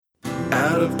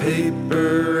out of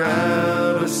paper,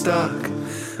 out of stock.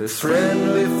 There's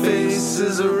friendly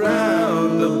faces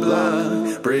around the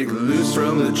block. Break loose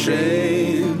from the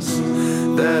chains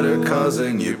that are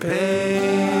causing you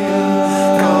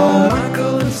pain. Call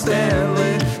Michael and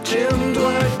Stanley, Jim,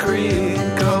 Dwight, Creed.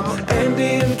 Call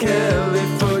Andy and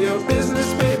Kelly for your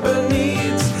business paper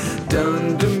needs.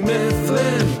 Dunder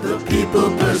Mifflin, the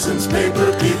people person's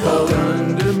paper people.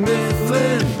 Dunder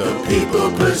Mifflin, the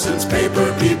people person's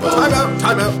paper people.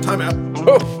 Time out.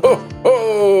 Ho, ho,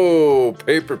 ho,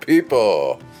 paper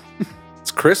people.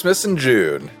 It's Christmas in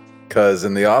June, because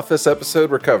in the Office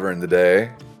episode we're covering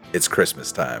today, it's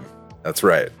Christmas time. That's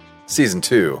right. Season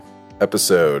 2,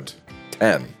 episode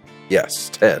 10. Yes,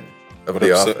 10 of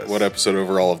The Office. What episode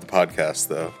overall of the podcast,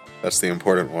 though? That's the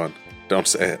important one. Don't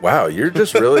say it. Wow, you're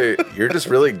just really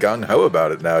gung-ho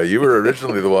about it now. You were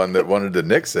originally the one that wanted to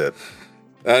nix it.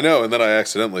 I know, and then I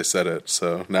accidentally said it,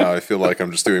 so now I feel like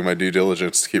I'm just doing my due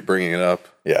diligence to keep bringing it up.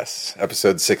 Yes,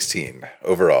 episode 16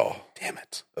 overall. Damn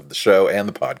it. Of the show and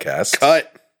the podcast.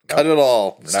 Cut it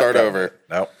all. Start over.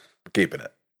 Nope, we're keeping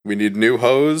it. We need new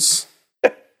hoes.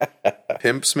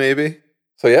 Pimps, maybe.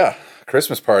 So yeah,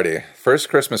 Christmas party. First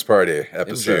Christmas party episode.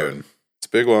 In June. It's a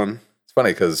big one. It's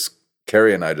funny because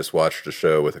Carrie and I just watched a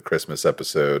show with a Christmas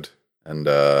episode, and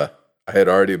I had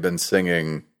already been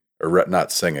singing, or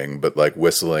not singing, but like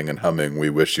whistling and humming "We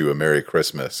Wish You a Merry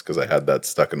Christmas" because I had that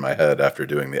stuck in my head after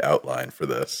doing the outline for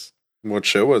this. What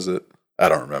show was it? I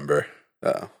don't remember.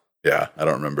 Oh. Yeah, I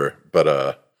don't remember.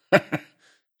 But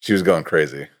she was going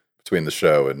crazy between the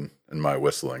show and my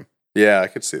whistling. Yeah, I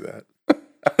could see that.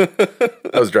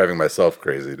 I was driving myself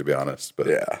crazy, to be honest. But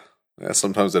yeah,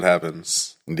 sometimes it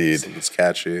happens. Indeed. It's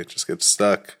catchy. It just gets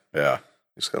stuck. Yeah.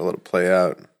 You just gotta let it play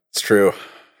out. It's true.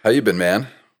 How you been, man?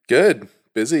 Good.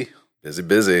 Busy.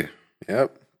 Busy.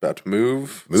 Yep. About to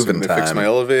move. Moving time. Fix my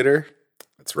elevator.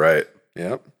 That's right.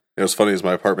 Yep. It was funny as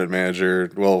my apartment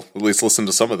manager, well, at least listen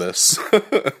to some of this.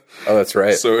 Oh, that's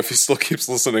right. So if he still keeps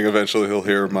listening, eventually he'll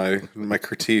hear my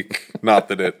critique. Not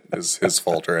that it is his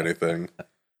fault or anything.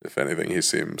 If anything, he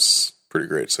seems pretty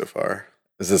great so far.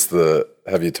 Is this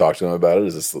have you talked to him about it?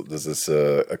 Is this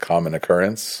a common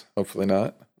occurrence? Hopefully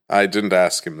not. I didn't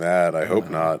ask him that. I hope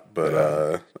not. But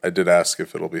yeah. I did ask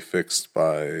if it'll be fixed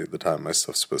by the time my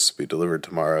stuff's supposed to be delivered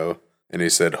tomorrow. And he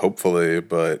said, hopefully,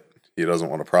 but he doesn't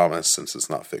want to promise since it's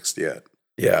not fixed yet.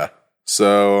 Yeah.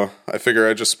 So I figure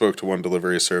I just spoke to one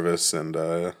delivery service, and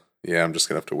I'm just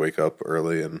going to have to wake up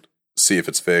early and see if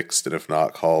it's fixed, and if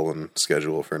not, call and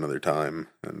schedule for another time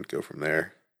and go from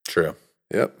there. True.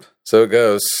 Yep. So it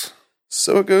goes.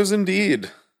 So it goes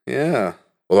indeed. Yeah.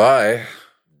 Well, I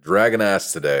dragging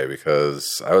ass today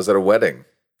because I was at a wedding.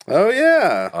 Oh,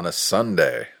 yeah. On a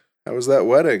Sunday. How was that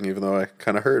wedding, even though I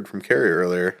kind of heard from Carrie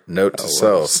earlier? Note to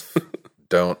self,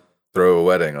 don't throw a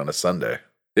wedding on a Sunday.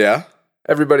 Yeah?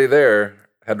 Everybody there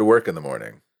had to work in the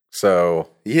morning. So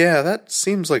yeah, that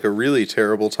seems like a really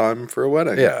terrible time for a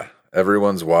wedding. Yeah.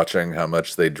 Everyone's watching how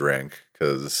much they drink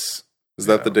because... Is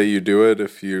that the day you do it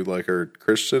if you are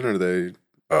Christian? Are they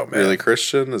really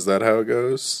Christian? Is that how it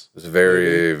goes? It's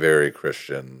very, very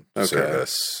Christian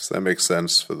service. So that makes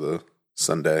sense for the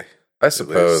Sunday. I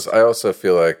suppose. I also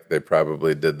feel like they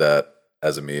probably did that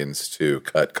as a means to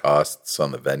cut costs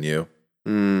on the venue.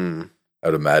 I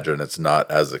would imagine it's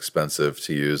not as expensive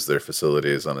to use their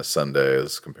facilities on a Sunday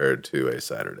as compared to a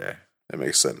Saturday. That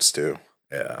makes sense too.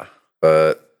 Yeah.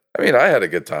 But, I mean, I had a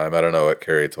good time. I don't know what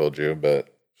Carrie told you, but...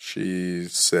 She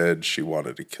said she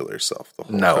wanted to kill herself the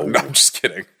whole No, time. I'm just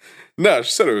kidding. No,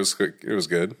 she said it was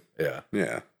good. Yeah.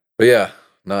 Yeah. But yeah,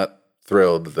 not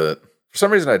thrilled that... For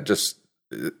some reason, it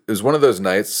was one of those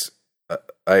nights...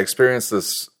 I experienced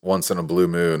this once in a blue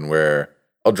moon where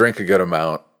I'll drink a good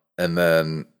amount, and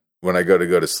then when I go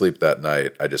to sleep that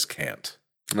night, I just can't.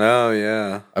 Oh,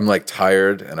 yeah. I'm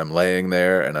tired, and I'm laying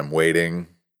there, and I'm waiting.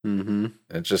 Mm-hmm.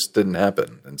 And it just didn't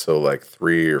happen until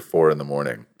 3 or 4 in the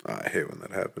morning. Oh, I hate when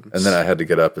that happens. And then I had to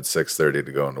get up at 6:30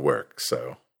 to go into work.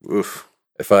 So, oof.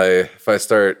 If I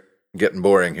start getting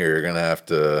boring here, you're gonna have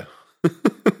to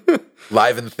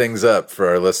liven things up for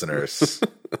our listeners.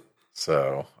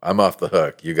 So I'm off the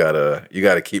hook. You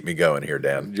gotta keep me going here,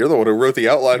 Dan. You're the one who wrote the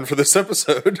outline for this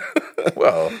episode.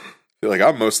 Well, I feel like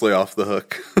I'm mostly off the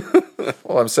hook.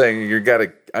 Well, I'm saying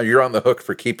you're on the hook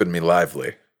for keeping me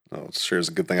lively. Oh, it sure is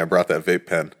a good thing I brought that vape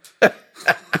pen.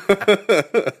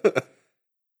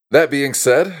 That being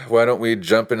said, why don't we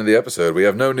jump into the episode? We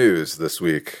have no news this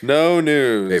week. No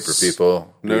news. Paper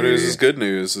people. No news is good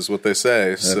news, is what they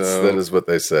say. That is what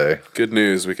they say. Good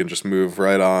news. We can just move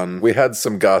right on. We had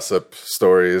some gossip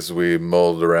stories we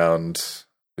mulled around.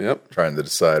 Yep. Trying to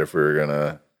decide if we were going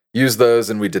to use those,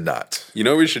 and we did not. You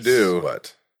know what we should do?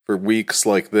 What? for weeks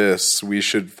like this, we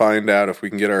should find out if we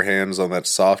can get our hands on that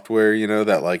software,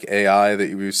 that like AI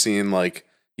that we've seen, like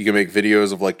you can make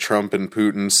videos of like Trump and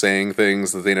Putin saying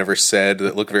things that they never said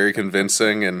that look very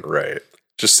convincing, and Right.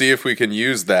 just see if we can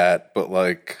use that, but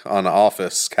like on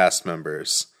Office cast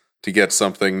members to get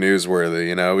something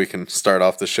newsworthy. We can start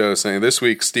off the show saying this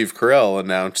week Steve Carell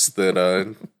announced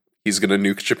that he's going to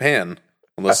nuke Japan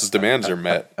unless his demands are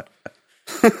met.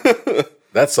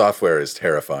 That software is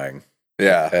terrifying,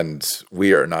 Yeah. and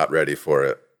we are not ready for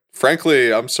it.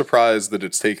 Frankly, I'm surprised that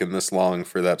it's taken this long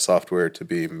for that software to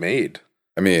be made.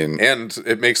 I mean, And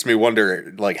it makes me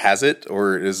wonder, like, has it?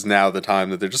 Or is now the time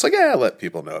that they're just like, let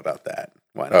people know about that.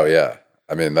 Why not? oh yeah.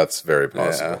 I mean, that's very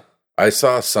possible. Yeah. I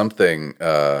saw something,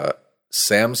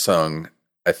 Samsung,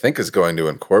 I think, is going to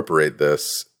incorporate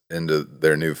this into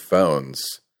their new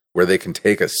phones where they can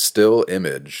take a still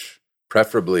image,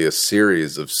 preferably a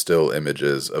series of still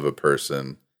images of a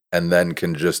person, and then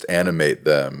can just animate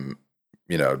them,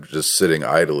 just sitting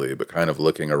idly, but kind of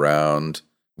looking around,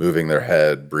 moving their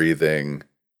head, breathing,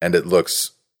 and it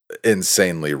looks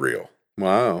insanely real.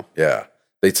 Wow. Yeah.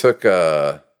 They took,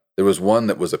 there was one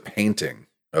that was a painting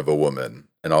of a woman,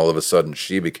 and all of a sudden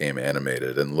she became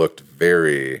animated and looked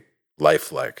very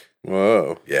lifelike.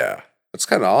 Whoa. Yeah. That's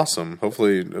kind of awesome.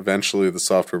 Hopefully, eventually the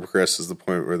software progresses to the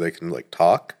point where they can, like,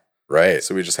 talk. Right.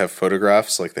 So we just have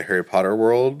photographs like the Harry Potter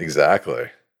world. Exactly.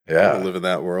 I Yeah. wanna live in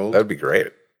that world. That would be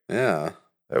great. Yeah.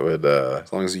 That would,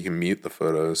 As long as you can mute the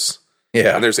photos.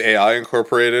 yeah. And there's AI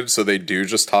incorporated, so they do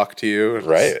just talk to you. It's,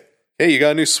 Right. hey, you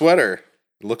got a new sweater.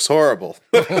 It looks horrible.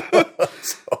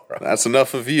 That's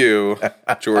enough of you,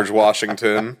 George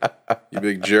Washington. You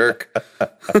big jerk.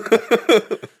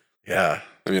 Yeah.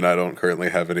 I mean, I don't currently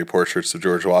have any portraits of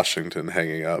George Washington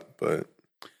hanging up, but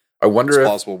I wonder it's if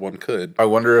possible one could. I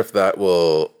wonder if that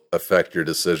will affect your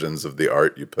decisions of the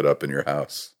art you put up in your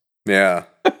house. Yeah.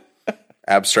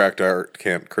 Abstract art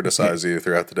can't criticize you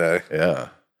throughout the day, Yeah.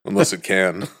 unless it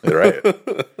can. Right.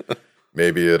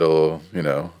 Maybe it'll,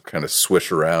 kind of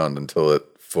swish around until it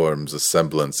forms a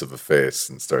semblance of a face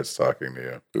and starts talking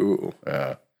to you. Ooh,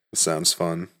 Yeah. sounds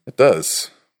fun. It does.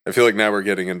 I feel like now we're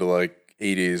getting into like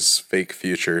 80s fake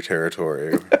future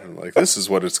territory. Like, this is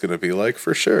what it's going to be like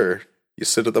for sure. You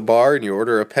sit at the bar and you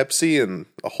order a Pepsi, and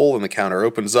a hole in the counter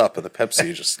opens up, and the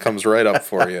Pepsi just comes right up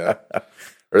for you.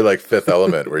 Or like Fifth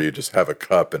Element, where you just have a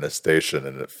cup in a station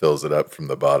and it fills it up from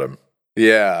the bottom.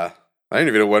 Yeah. I don't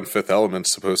even know when Fifth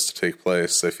Element's supposed to take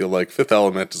place. I feel like Fifth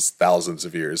Element is thousands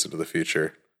of years into the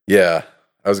future. Yeah.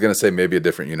 I was going to say maybe a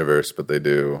different universe, but they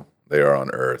are on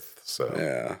Earth. So,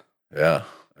 yeah.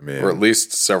 I mean, Or at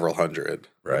least several hundred,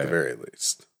 at Right. the very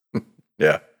least.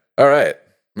 yeah. All right.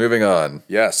 Moving on.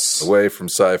 Yes. Away from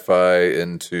sci-fi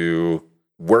into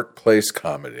workplace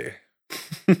comedy.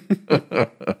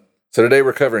 So today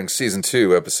we're covering Season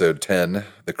 2, Episode 10,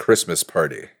 The Christmas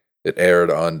Party. It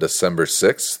aired on December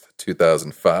 6th,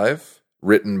 2005.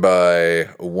 Written by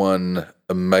one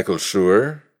Michael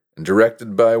Schur and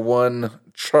directed by one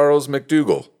Charles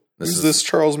McDougall. Who's this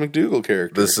Charles McDougall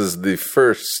character? This is the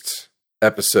first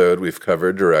episode we've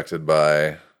covered directed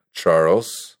by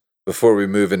Charles. Before we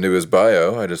move into his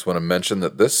bio, I just want to mention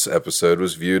that this episode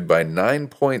was viewed by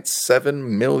 9.7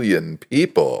 million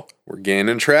people. We're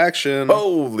gaining traction.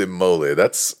 Holy moly,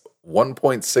 that's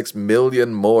 1.6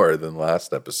 million more than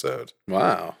last episode.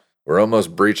 Wow. We're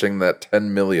almost breaching that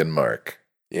 10 million mark.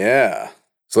 Yeah.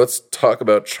 So let's talk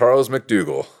about Charles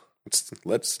McDougall.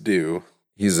 Let's do.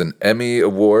 He's an Emmy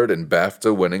Award and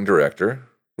BAFTA winning director.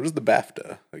 What is the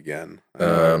BAFTA again? I've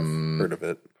heard of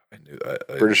it. I knew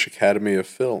British Academy of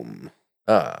Film.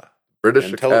 British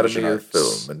And Academy Television of Arts.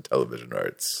 Film and Television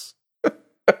Arts.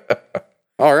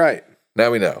 All right.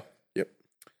 Now we know.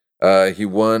 Yep. He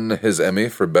won his Emmy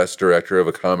for Best Director of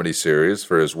a Comedy Series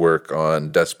for his work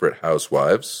on Desperate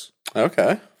Housewives.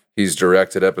 Okay. He's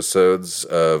directed episodes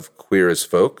of Queer as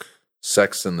Folk,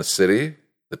 Sex and the City,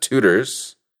 The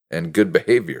Tudors, and Good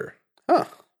Behavior. Huh.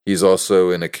 He's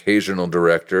also an occasional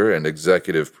director and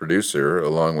executive producer,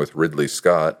 along with Ridley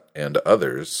Scott and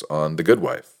others, on The Good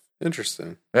Wife.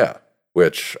 Interesting. Yeah,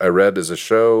 which I read is a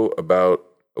show about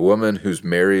a woman who's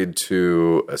married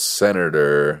to a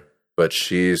senator, but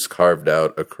she's carved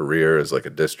out a career as like a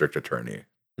district attorney,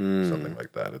 something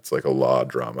like that. It's like a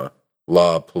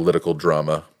political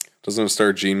drama. Doesn't it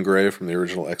star Jean Grey from the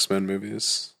original X-Men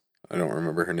movies? I don't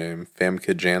remember her name.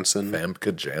 Famke Janssen,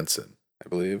 Famke Janssen. I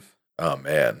believe. Oh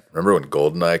man, remember when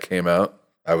GoldenEye came out?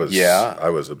 I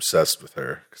was obsessed with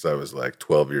her because I was like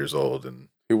 12 years old, and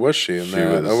Who was she in She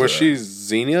that? was, Was she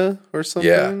Xenia or something?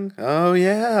 yeah. Oh,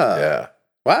 yeah. yeah,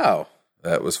 Wow.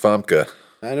 that was Famke.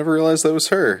 I never realized that was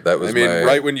her. That was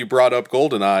right when you brought up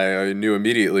GoldenEye, I knew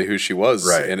immediately who she was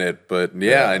in it. But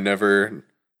I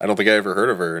don't think I ever heard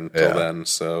of her until then.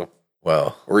 So,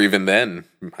 well, or even then,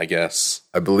 I guess.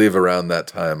 I believe around that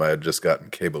time I had just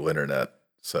gotten cable internet.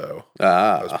 So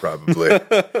I was probably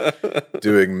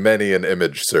doing many an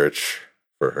image search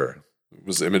for her.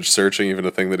 Was image searching even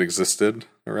a thing that existed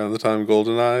around the time of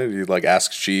GoldenEye? You'd like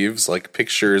ask Jeeves, like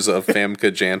pictures of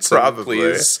Famke Janssen,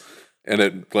 please. And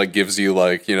it like gives you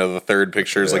like, the third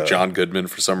picture is like John Goodman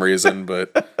for some reason,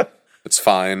 but it's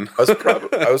fine.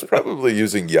 I was probably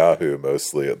using Yahoo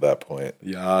mostly at that point.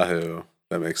 Yahoo.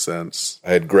 That makes sense.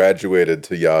 I had graduated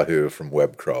to Yahoo from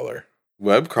Webcrawler.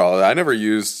 Webcrawler? I never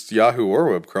used Yahoo or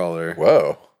Webcrawler.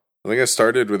 Whoa. I think I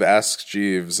started with Ask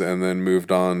Jeeves and then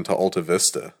moved on to Alta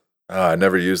Vista. Oh, I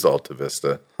never used Alta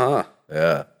Vista. Huh.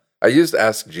 Yeah. I used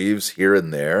Ask Jeeves here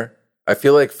and there. I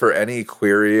feel like for any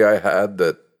query I had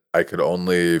that I could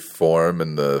only form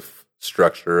in the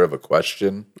structure of a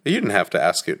question. You didn't have to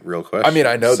ask it real questions. I mean,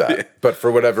 I know that. But for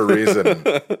whatever reason,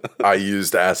 I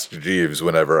used Ask Jeeves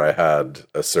whenever I had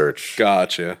a search.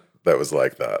 Gotcha. That was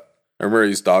like that. I remember I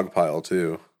used Dogpile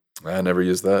too. I never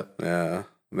used that. Yeah.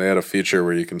 They had a feature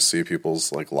where you can see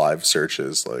people's like live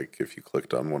searches, like if you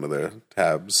clicked on one of their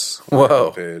tabs on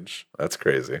the page. That's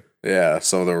crazy. Yeah,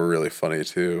 some of them were really funny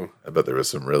too. I bet there was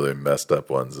some really messed up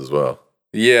ones as well.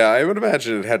 Yeah, I would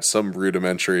imagine it had some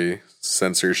rudimentary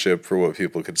censorship for what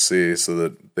people could see so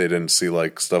that they didn't see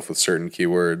like stuff with certain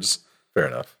keywords. Fair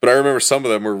enough. But I remember some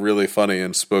of them were really funny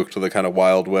and spoke to the kind of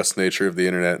Wild West nature of the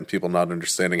internet and people not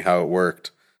understanding how it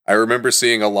worked. I remember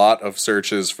seeing a lot of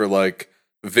searches for like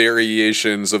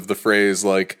variations of the phrase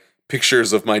like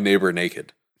pictures of my neighbor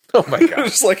naked. Oh my god.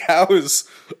 Just like, how is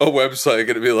a website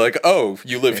going to be like, oh,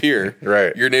 you live here.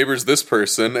 Right. Your neighbor's this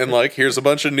person, and like, here's a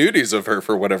bunch of nudies of her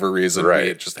for whatever reason.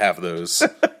 Right. Just have those.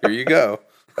 Here you go.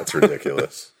 That's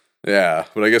ridiculous. Yeah.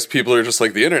 But I guess people are just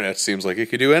like, the internet seems like it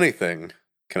could do anything.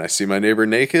 Can I see my neighbor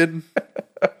naked?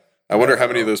 I wonder how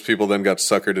many of those people then got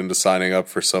suckered into signing up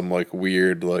for some like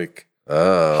weird, like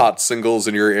hot singles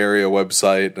in your area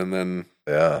website. And then,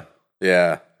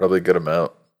 yeah. Probably a good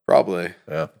amount. Probably.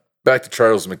 Yeah. Back to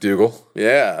Charles McDougall.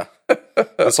 Yeah.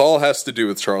 This all has to do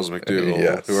with Charles McDougall.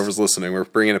 Yes. Whoever's listening, we're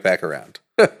bringing it back around.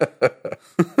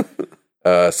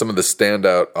 Some of the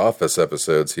standout Office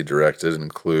episodes he directed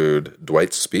include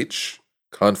Dwight's Speech,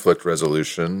 Conflict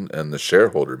Resolution, and the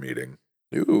Shareholder Meeting.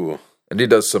 Ooh. And he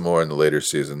does some more in the later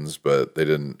seasons, but they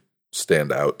didn't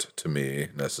stand out to me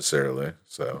necessarily.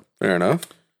 So fair enough.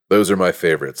 Those are my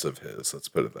favorites of his. Let's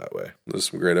put it that way. Those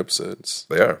are some great episodes.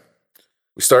 They are.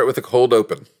 We start with a cold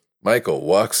open. Michael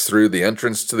walks through the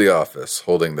entrance to the office,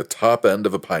 holding the top end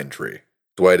of a pine tree.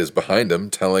 Dwight is behind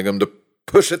him, telling him to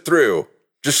push it through.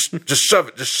 Just shove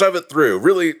it. Just shove it through.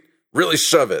 Really, really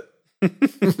shove it.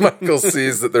 Michael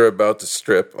sees that they're about to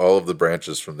strip all of the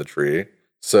branches from the tree,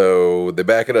 so they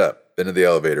back it up into the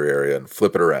elevator area and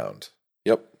flip it around.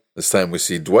 Yep. This time we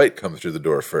see Dwight come through the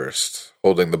door first,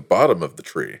 holding the bottom of the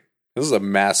tree. This is a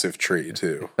massive tree,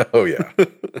 too. Oh, yeah.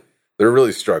 They're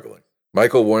really struggling.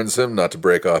 Michael warns him not to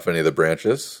break off any of the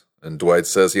branches, and Dwight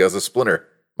says he has a splinter.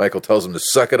 Michael tells him to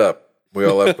suck it up. We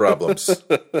all have problems.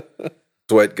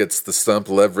 Dwight gets the stump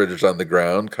leveraged on the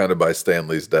ground, kind of by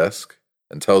Stanley's desk,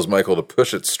 and tells Michael to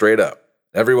push it straight up.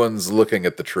 Everyone's looking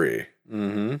at the tree.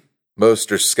 Mm-hmm.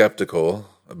 Most are skeptical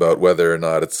about whether or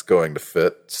not it's going to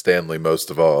fit. Stanley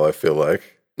most of all, I feel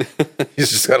like. He's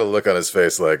just got a look on his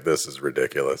face like, this is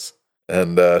ridiculous.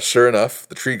 And sure enough,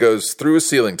 the tree goes through a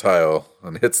ceiling tile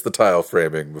and hits the tile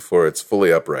framing before it's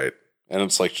fully upright. And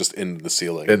it's like just in the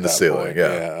ceiling. In the ceiling,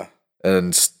 yeah.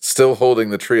 And still holding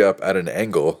the tree up at an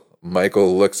angle,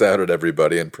 Michael looks out at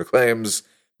everybody and proclaims,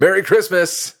 "Merry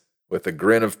Christmas!" with a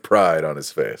grin of pride on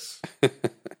his face.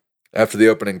 After the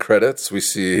opening credits, we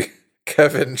see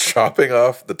Kevin chopping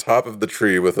off the top of the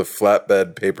tree with a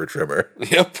flatbed paper trimmer.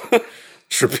 Yep.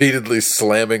 Repeatedly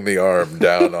slamming the arm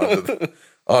down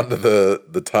onto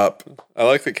the top. I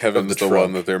like that Kevin's the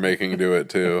one that they're making do it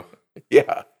too.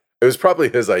 Yeah. It was probably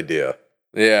his idea.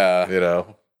 Yeah. You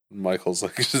know? Michael's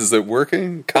like, is it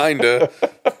working? Kinda.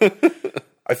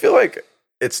 I feel like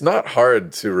it's not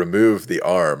hard to remove the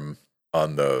arm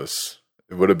on those.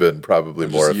 It would have been probably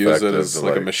more effective. Use it as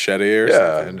like a machete or something.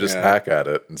 Yeah, and just hack at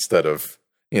it instead of,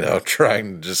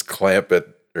 trying to just clamp it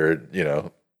or,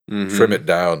 trim it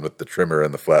down with the trimmer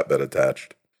and the flatbed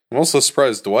attached. I'm also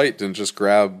surprised Dwight didn't just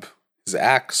grab his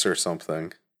axe or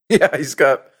something. Yeah, he's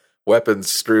got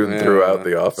weapons strewn throughout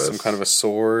the office. Some kind of a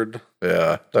sword.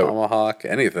 Yeah. Tomahawk,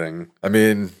 anything. I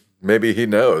mean, maybe he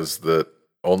knows that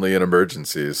only in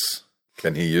emergencies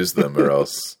can he use them or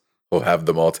else he'll have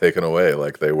them all taken away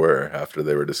like they were after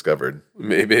they were discovered.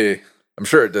 Maybe. I'm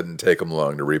sure it didn't take them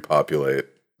long to repopulate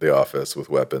the office with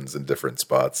weapons in different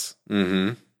spots.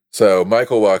 Mm-hmm. So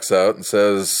Michael walks out and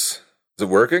says, "Is it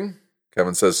working?"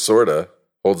 Kevin says, "Sorta."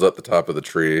 Holds up the top of the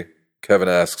tree. Kevin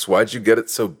asks, "Why'd you get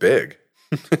it so big?"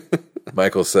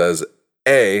 Michael says,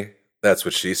 A, that's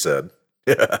what she said.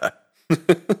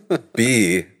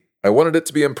 B, I wanted it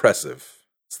to be impressive.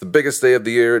 It's the biggest day of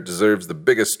the year. It deserves the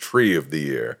biggest tree of the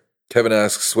year. Kevin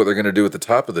asks what they're going to do at the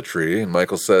top of the tree, and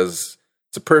Michael says,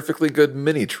 it's a perfectly good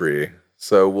mini tree,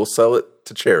 so we'll sell it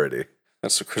to charity.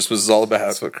 That's what Christmas is all about.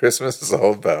 That's what Christmas is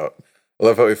all about. I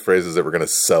love how he phrases it, we're going to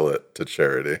sell it to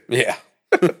charity. Yeah.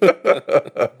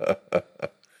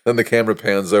 Then the camera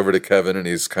pans over to Kevin, and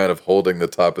he's kind of holding the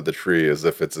top of the tree as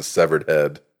if it's a severed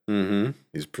head. Mm-hmm.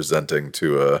 He's presenting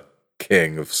to a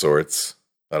king of sorts.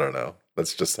 I don't know.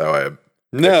 That's just how I...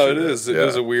 No, it is. It Yeah.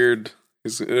 is a weird...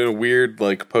 He's in a weird,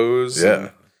 like, pose. Yeah.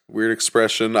 and weird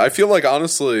expression. I feel like,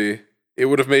 honestly, it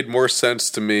would have made more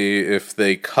sense to me if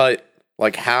they cut,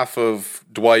 like, half of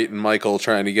Dwight and Michael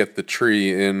trying to get the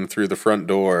tree in through the front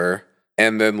door,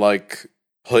 and then, like,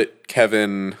 put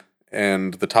Kevin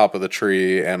and the top of the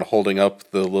tree and holding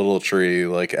up the little tree,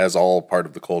 like, as all part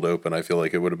of the cold open. I feel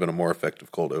like it would have been a more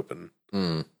effective cold open,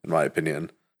 in my opinion.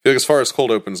 I feel like as far as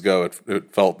cold opens go,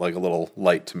 it felt like a little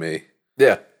light to me.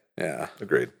 Yeah, Yeah.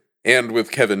 agreed. And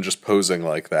with Kevin just posing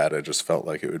like that, it just felt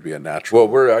like it would be a natural. Well,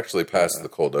 we're actually past the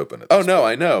cold open at Oh, this no,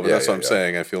 point. I know, but Yeah, that's what yeah, I'm yeah.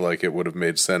 saying. I feel like it would have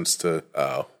made sense to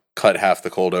Oh. cut half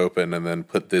the cold open and then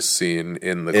put this scene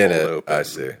in the In cold it, open. I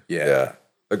see. Yeah.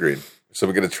 Agreed. So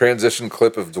we get a transition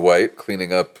clip of Dwight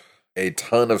cleaning up a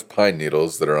ton of pine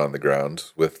needles that are on the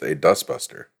ground with a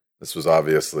dustbuster. This was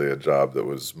obviously a job that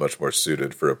was much more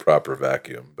suited for a proper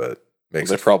vacuum, but They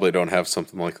probably don't have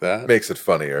something like that. makes it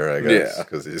funnier, I guess, Yeah.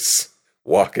 because he's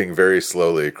walking very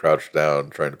slowly, crouched down,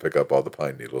 trying to pick up all the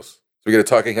pine needles. So we get a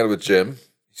talking head with Jim.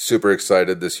 He's super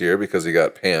excited this year because he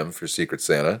got Pam for Secret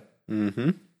Santa.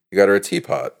 Mm-hmm. He got her a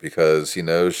teapot because he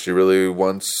knows she really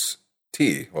wants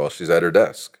tea while she's at her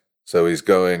desk. So he's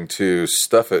going to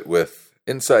stuff it with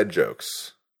inside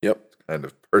jokes, Yep. kind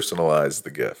of personalize the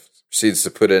gift. Proceeds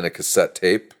to put in a cassette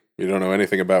tape. You don't know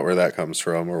anything about where that comes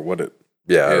from or what it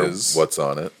Yeah, or is. what's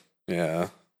on it. Yeah.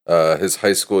 His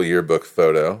high school yearbook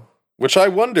photo. Which I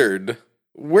wondered,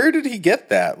 where did he get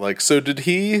that? Like, so did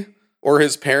he or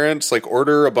his parents, like,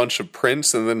 order a bunch of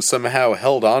prints and then somehow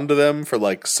held on to them for,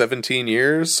 like, 17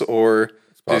 years? Or did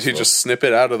he possible. just snip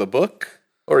it out of the book?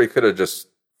 Or he could have just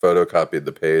photocopied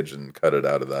the page and cut it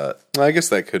out of that. I guess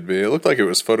that could be. It looked like it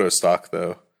was photo stock,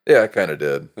 though. Yeah, I kind of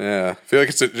did. Yeah. I feel like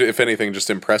it's, if anything, just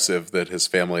impressive that his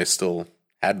family still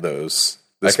had those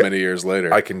this can- many years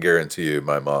later. I can guarantee you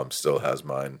my mom still has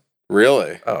mine.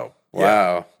 Really? Oh, yeah.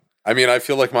 Wow. I mean, I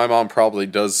feel like my mom probably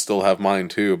does still have mine,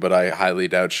 too, but I highly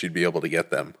doubt she'd be able to get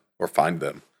them or find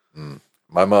them.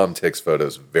 My mom takes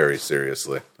photos very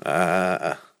seriously.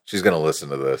 Ah. She's going to listen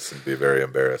to this and be very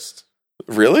embarrassed.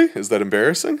 Really? Is that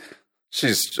embarrassing?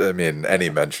 Any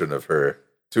mention of her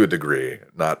to a degree,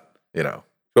 not, she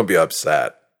won't be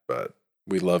upset, but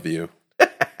We love you.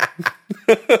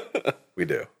 we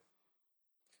do.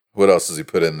 What else does he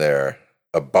put in there?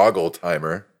 A boggle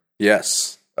timer,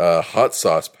 Yes. a hot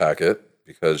sauce packet,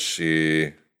 because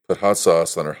she put hot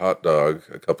sauce on her hot dog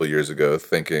a couple years ago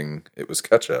thinking it was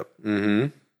ketchup. Mm-hmm.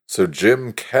 So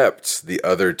Jim kept the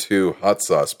other 2 hot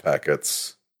sauce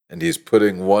packets, and he's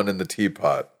putting one in the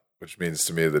teapot, which means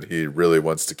to me that he really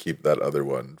wants to keep that other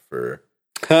one for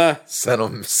Ha!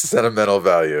 sentimental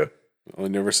value. Well, I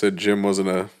never said Jim wasn't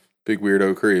a big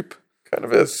weirdo creep. Kind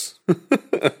of is.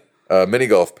 A mini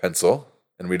golf pencil,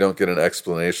 and we don't get an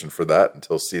explanation for that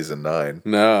until season 9.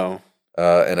 No.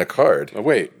 And a card. Oh,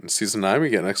 wait. In season 9, we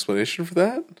get an explanation for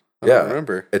that? I Yeah. don't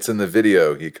remember. It's in the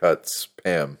video he cuts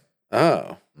Pam.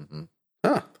 Oh. Mhm.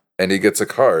 Huh. And he gets a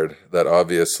card that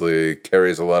obviously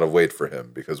carries a lot of weight for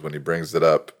him, because when he brings it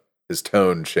up, his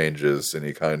tone changes and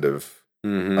he kind of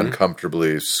Mm-hmm.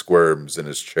 uncomfortably squirms in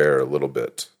his chair a little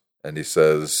bit. And he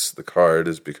says the card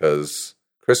is because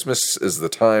Christmas is the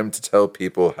time to tell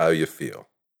people how you feel.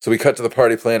 So we cut to the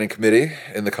party planning committee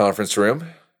in the conference room.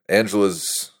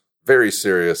 Angela's very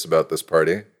serious about this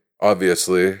party.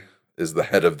 Obviously is the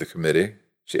head of the committee.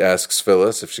 She asks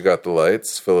Phyllis if she got the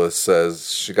lights. Phyllis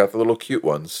says she got the little cute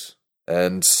ones,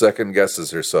 and second guesses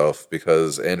herself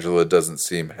because Angela doesn't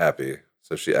seem happy.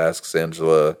 So she asks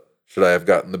Angela, should I have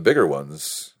gotten the bigger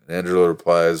ones? And Angela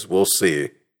replies, we'll see.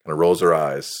 Kind of rolls her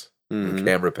eyes. And the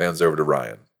camera pans over to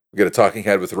Ryan. We get a talking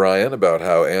head with Ryan about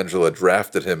how Angela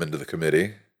drafted him into the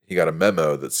committee. He got a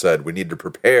memo that said we need to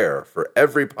prepare for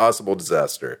every possible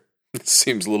disaster. It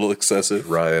seems a little excessive.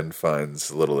 Ryan finds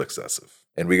a little excessive.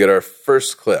 And we get our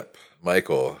first clip.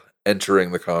 Michael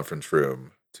entering the conference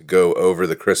room to go over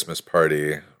the Christmas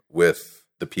party with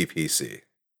the PPC.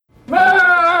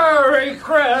 Merry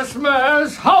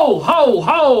Christmas! Ho, ho,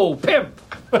 ho, pimp!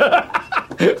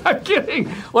 I'm kidding.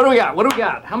 What do we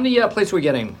got? How many plates are we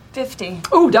getting? 50.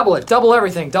 Ooh, double it. Double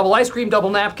everything. Double ice cream, double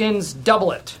napkins,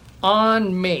 double it.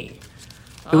 On me.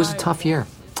 It was a tough year.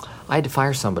 I had to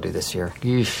fire somebody this year.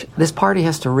 Yeesh. This party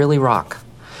has to really rock.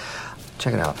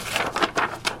 Check it out.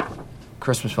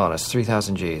 Christmas bonus,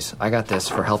 3,000 G's. I got this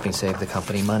for helping save the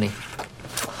company money.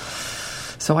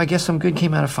 So I guess some good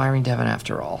came out of firing Devin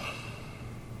after all.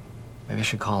 Maybe I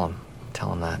should call him,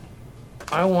 tell him that.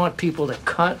 I want people to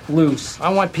cut loose. I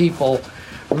want people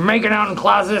making out in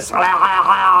closets.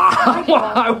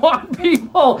 I want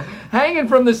people hanging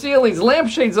from the ceilings,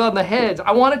 lampshades on the heads.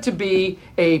 I want it to be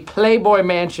a Playboy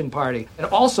Mansion party. And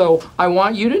also, I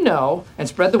want you to know and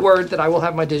spread the word that I will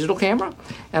have my digital camera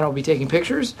and I'll be taking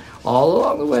pictures all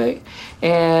along the way.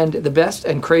 And the best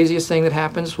and craziest thing that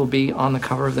happens will be on the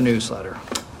cover of the newsletter.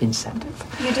 Incentive.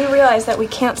 You do realize that we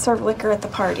can't serve liquor at the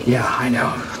party. Yeah, I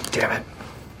know. Damn it.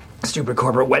 Stupid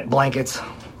corporate wet blankets.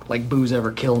 Like booze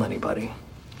ever killed anybody.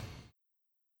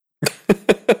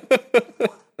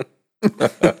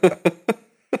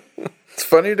 It's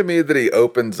funny to me that he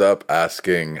opens up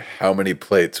asking how many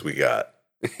plates we got.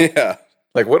 Yeah.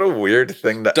 Like, what a weird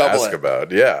thing to Double ask it.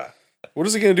 about. Yeah. What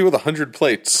is he going to do with 100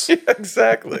 plates? Yeah,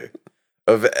 exactly.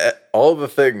 Of all the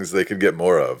things they could get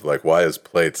more of, like, why is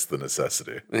plates the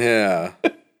necessity? Yeah.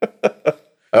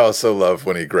 I also love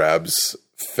when he grabs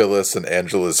Phyllis and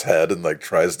Angela's head and, like,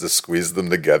 tries to squeeze them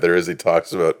together as he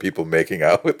talks about people making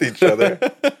out with each other.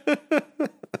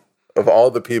 Of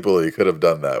all the people he could have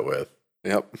done that with.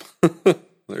 Yep.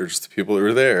 They're just the people who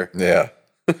were there. Yeah.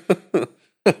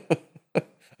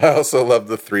 I also love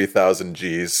the 3,000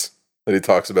 G's that he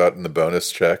talks about in the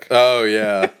bonus check. Oh,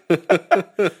 yeah.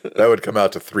 That would come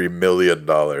out to $3 million.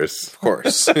 Of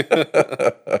course. It's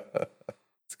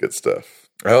good stuff.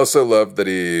 I also love that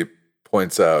he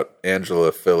points out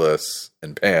Angela, Phyllis,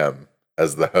 and Pam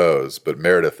as the hoes, but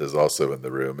Meredith is also in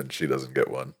the room and she doesn't get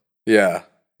one. Yeah.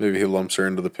 Maybe he lumps her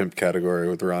into the pimp category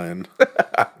with Ryan.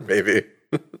 Maybe.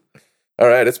 All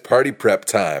right, it's party prep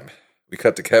time. We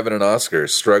cut to Kevin and Oscar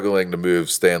struggling to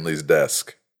move Stanley's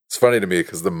desk. It's funny to me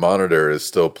because the monitor is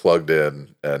still plugged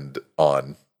in and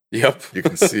on. Yep. You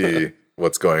can see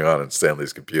what's going on in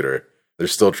Stanley's computer. They're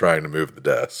still trying to move the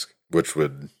desk, which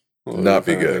would not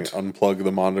be good. Unplug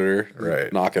the monitor.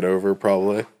 Right. Knock it over,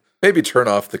 probably. Maybe turn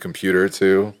off the computer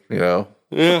too, you know?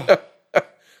 Yeah.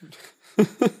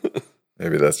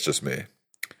 Maybe that's just me.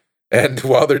 And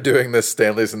while they're doing this,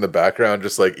 Stanley's in the background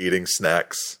just like eating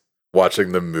snacks,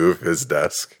 watching them move his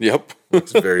desk. Yep.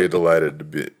 He's very delighted to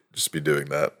be doing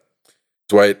that.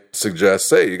 Dwight suggests,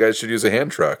 hey, you guys should use a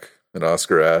hand truck. And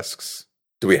Oscar asks,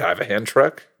 do we have a hand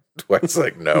truck? Dwight's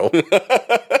like, no.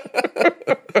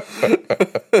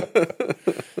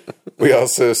 We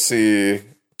also see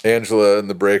Angela in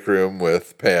the break room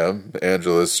with Pam.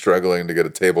 Angela's struggling to get a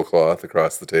tablecloth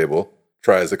across the table.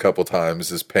 Tries a couple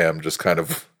times as Pam just kind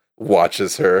of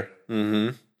watches her.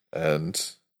 Mm-hmm.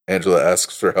 And Angela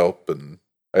asks for help, and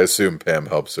I assume Pam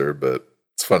helps her, but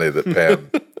it's funny that Pam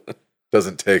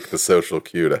doesn't take the social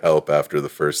cue to help after the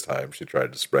first time she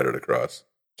tried to spread it across.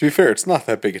 To be fair, it's not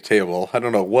that big a table. I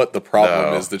don't know what the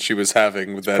problem No. is that she was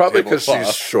having with that Probably because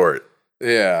tablecloth. she's short.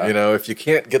 Yeah. You know, if you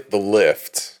can't get the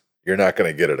lift, you're not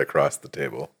going to get it across the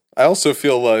table. I also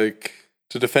feel like,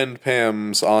 to defend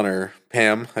Pam's honor,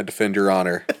 Pam, I defend your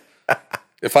honor.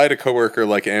 If I had a coworker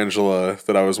like Angela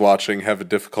that I was watching have a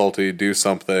difficulty do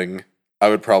something, I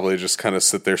would probably just kind of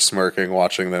sit there smirking,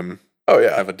 watching them Oh,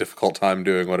 yeah. have a difficult time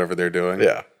doing whatever they're doing.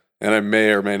 Yeah. And I may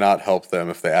or may not help them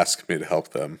if they ask me to help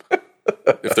them,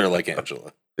 if they're like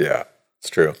Angela. Yeah, it's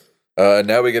true.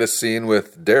 Now we get a scene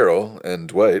with Daryl and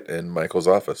Dwight in Michael's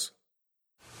office.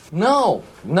 No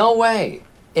way.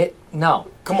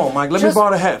 No. Come on, Mike. Let Just- me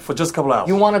borrow the hat for just a couple hours.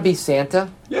 You want to be Santa?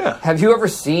 Yeah. Have you ever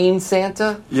seen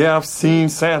Santa? Yeah, I've seen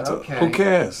Santa. Okay. Who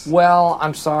cares? Well,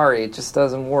 I'm sorry, it just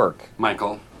doesn't work.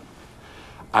 Michael,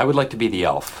 I would like to be the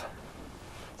elf.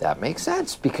 That makes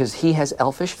sense because he has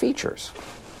elfish features.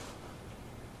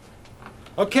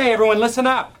 Okay, everyone, listen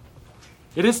up.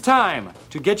 It is time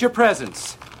to get your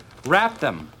presents, wrap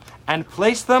them, and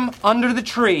place them under the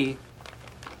tree,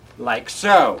 like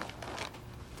so.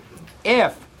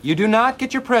 If you do not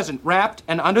get your present wrapped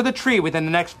and under the tree within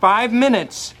the next 5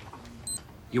 minutes,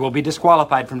 you will be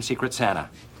disqualified from Secret Santa.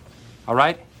 All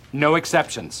right? No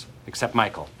exceptions, except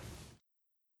Michael.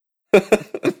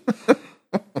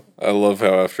 I love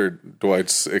how after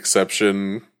Dwight's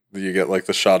exception, you get like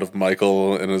the shot of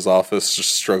Michael in his office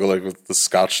just struggling with the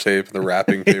scotch tape and the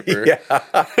wrapping paper.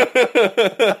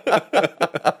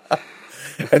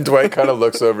 And Dwight kind of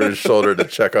looks over his shoulder to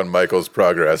check on Michael's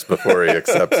progress before he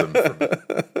accepts him.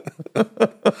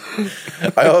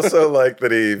 I also like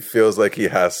that he feels like he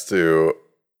has to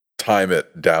time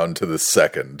it down to the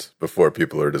second before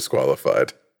people are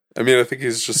disqualified. I mean, I think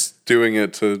he's just doing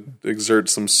it to exert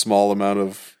some small amount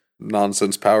of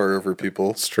nonsense power over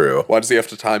people. It's true. Why does he have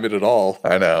to time it at all?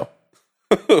 I know.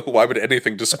 Why would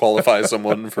anything disqualify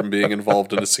someone from being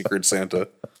involved in a Secret Santa?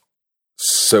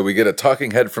 So we get a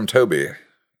talking head from Toby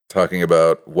talking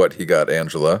about what he got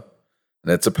Angela.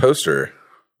 And it's a poster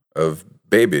of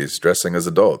babies dressing as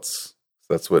adults.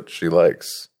 That's what she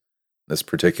likes. This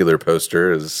particular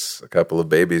poster is a couple of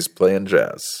babies playing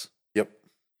jazz. Yep.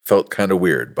 Felt kind of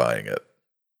weird buying it.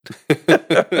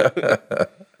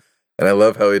 And I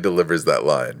love how he delivers that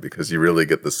line because you really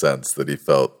get the sense that he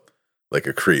felt like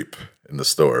a creep in the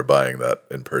store buying that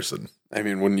in person. I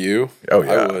mean, wouldn't you? Oh,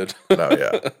 yeah. I would. No,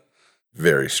 yeah.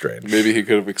 Very strange. Maybe he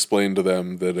could have explained to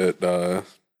them that it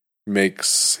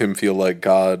makes him feel like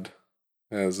God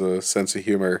has a sense of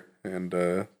humor and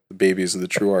the babies are the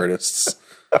true artists.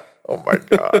 Oh, my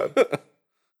God.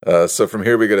 So from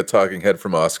here, we get a talking head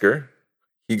from Oscar.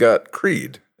 He got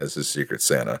Creed as his Secret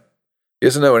Santa. He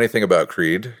doesn't know anything about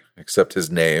Creed, except his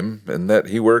name, and that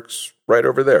he works right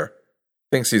over there.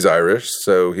 Thinks he's Irish,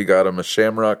 so he got him a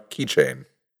shamrock keychain.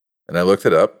 And I looked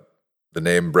it up. The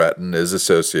name Bratton is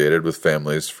associated with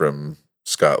families from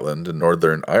Scotland and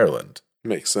Northern Ireland.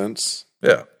 Makes sense.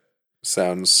 Yeah,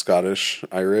 Sounds Scottish,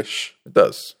 Irish. it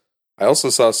does. I also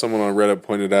saw someone on Reddit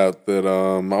pointed out that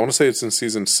I want to say it's in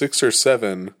season 6 or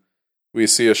 7. We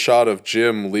see a shot of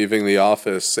Jim leaving the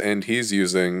office, and he's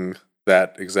using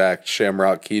that exact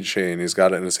shamrock keychain. He's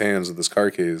got it in his hands with his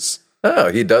car keys.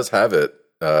 Oh, he does have it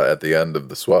at the end of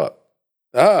the swap.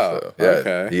 Oh, So, yeah,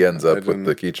 okay. he ends up with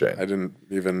the I keychain. didn't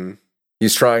even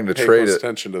He's trying to pay trade close it.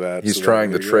 attention to that. He's so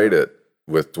trying to there you trade go. it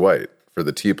with Dwight for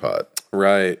the teapot.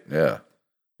 Right. Yeah.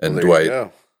 And Well, there you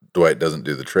go. Dwight doesn't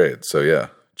do the trade. So yeah,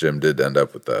 Jim did end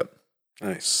up with that.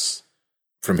 Nice.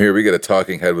 From here, we get a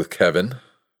talking head with Kevin.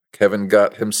 Kevin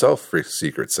got himself free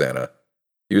Secret Santa.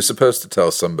 He was supposed to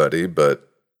tell somebody, but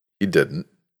he didn't.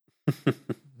 And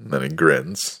then he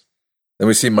grins. Then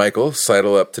we see Michael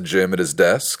sidle up to Jim at his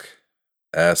desk,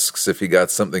 asks if he got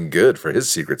something good for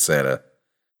his Secret Santa.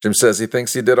 Jim says he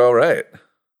thinks he did all right.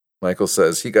 Michael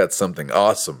says he got something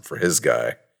awesome for his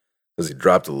guy, because he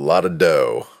dropped a lot of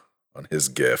dough on his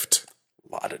gift.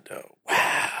 A lot of dough.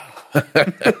 Wow.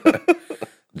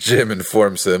 Jim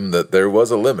informs him that there was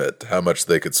a limit to how much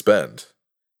they could spend.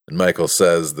 And Michael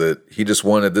says that he just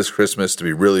wanted this Christmas to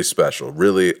be really special,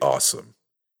 really awesome,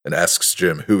 and asks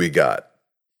Jim who he got.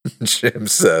 Jim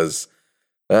says,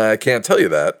 I can't tell you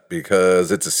that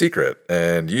because it's a secret,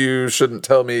 and you shouldn't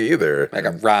tell me either. I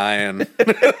got Ryan.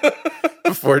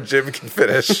 Before Jim can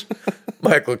finish,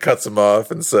 Michael cuts him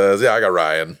off and says, yeah, I got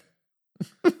Ryan.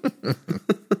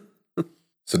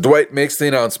 So Dwight makes the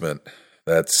announcement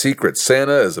that Secret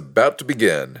Santa is about to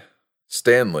begin.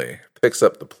 Stanley picks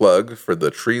up the plug for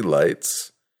the tree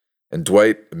lights, and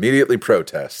Dwight immediately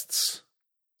protests.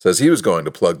 Says he was going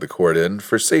to plug the cord in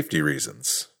for safety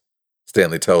reasons.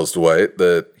 Stanley tells Dwight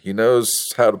that he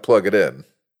knows how to plug it in.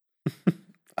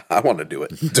 I want to do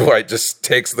it. Dwight just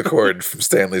takes the cord from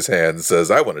Stanley's hand and says,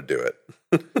 I want to do it.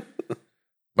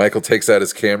 Michael takes out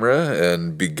his camera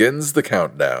and begins the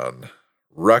countdown,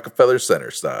 Rockefeller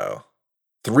Center style.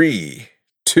 3,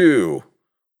 2,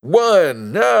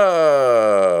 1.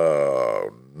 No,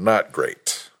 not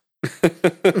great.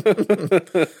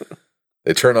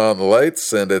 They turn on the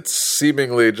lights, and it's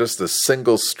seemingly just a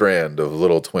single strand of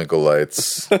little twinkle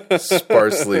lights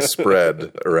sparsely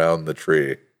spread around the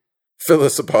tree.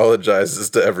 Phyllis apologizes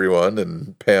to everyone,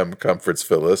 and Pam comforts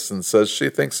Phyllis and says she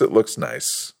thinks it looks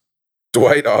nice.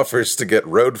 Dwight offers to get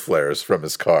road flares from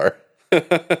his car.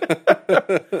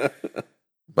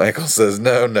 Michael says,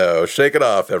 no, shake it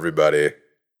off, everybody.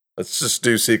 Let's just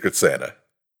do Secret Santa.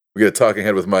 We get a talking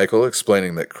head with Michael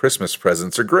explaining that Christmas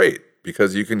presents are great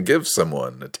because you can give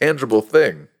someone a tangible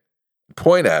thing,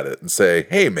 point at it and say,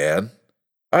 hey man,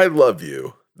 I love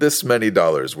you, this many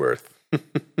dollars worth.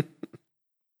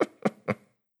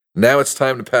 Now it's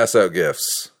time to pass out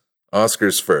gifts.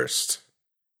 Oscar's first.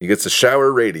 He gets a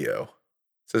shower radio. It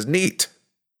says, neat.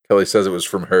 Kelly says it was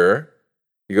from her.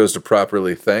 He goes to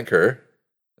properly thank her.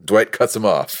 Dwight cuts him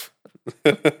off.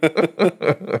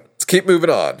 Let's keep moving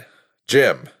on.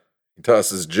 Jim. He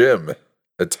tosses Jim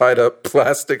a tied-up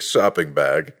plastic shopping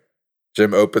bag.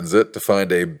 Jim opens it to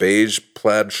find a beige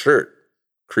plaid shirt.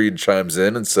 Creed chimes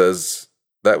in and says,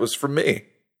 that was from me.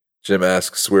 Jim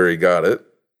asks where he got it.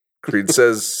 Creed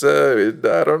says,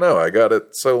 I don't know. I got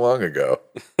it so long ago.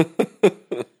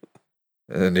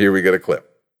 And here we get a clip.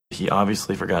 He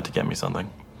obviously forgot to get me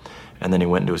something. And then he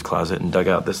went into his closet and dug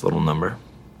out this little number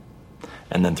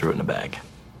and then threw it in a bag.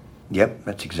 Yep,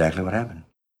 that's exactly what happened.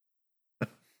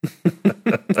 I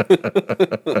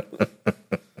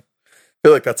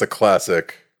feel like that's a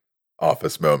classic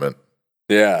Office moment.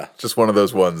 Yeah. Just one of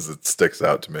those ones that sticks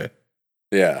out to me.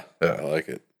 Yeah. Yeah. I like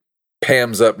it.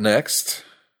 Pam's up next.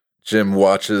 Jim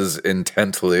watches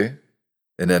intently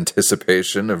in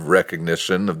anticipation of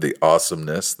recognition of the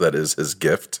awesomeness that is his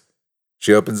gift.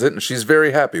 She opens it and she's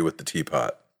very happy with the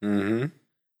teapot. Mm-hmm.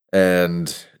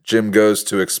 And Jim goes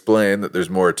to explain that there's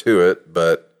more to it,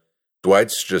 but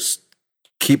Dwight's just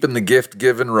keeping the gift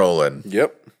giving rolling.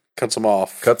 Yep. Cuts him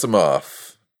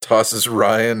off. Tosses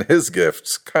Ryan his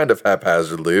gifts, kind of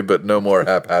haphazardly, but no more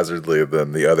haphazardly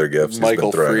than the other gifts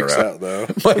Michael he's been throwing freaks around. out, though.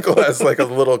 Michael has like a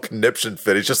little conniption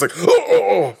fit. He's just like,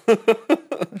 oh,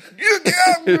 you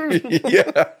got me.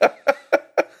 Yeah.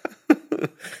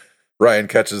 Ryan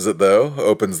catches it, though,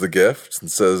 opens the gift,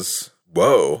 and says,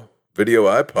 whoa, video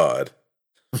iPod.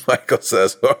 Michael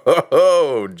says,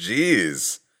 oh,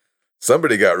 geez.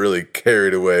 Somebody got really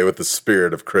carried away with the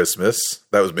spirit of Christmas.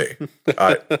 That was me.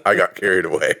 I got carried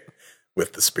away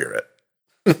with the spirit.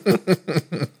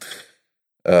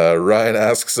 Ryan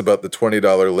asks about the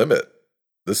 $20 limit.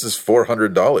 This is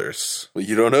 $400. Well,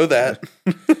 you don't know that.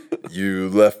 You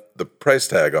left the price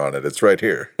tag on it. It's right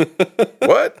here.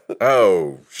 What?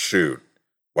 Oh, shoot.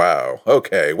 Wow.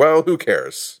 Okay. Well, who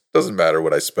cares? Doesn't matter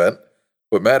what I spent.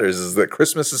 What matters is that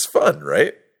Christmas is fun,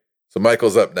 right? So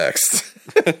Michael's up next.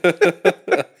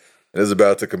 And is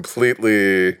about to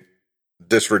completely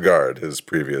disregard his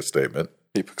previous statement.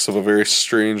 He picks up a very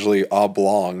strangely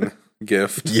oblong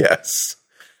gift. Yes.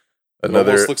 It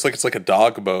almost looks like it's like a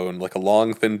dog bone, like a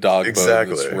long, thin dog bone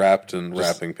that's wrapped in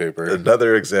wrapping paper.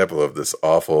 Another example of this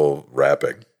awful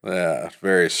wrapping. Yeah,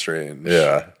 very strange.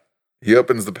 Yeah. He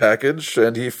opens the package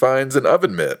and he finds an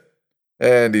oven mitt.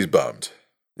 And he's bummed.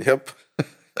 Yep.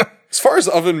 As far as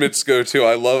oven mitts go, too,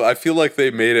 I feel like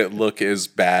they made it look as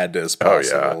bad as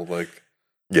possible. Oh,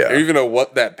 yeah. I don't even know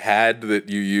what that pad that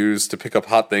you use to pick up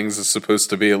hot things is supposed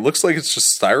to be. It looks like it's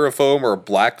just styrofoam or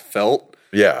black felt.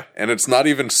 Yeah. And it's not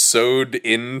even sewed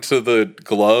into the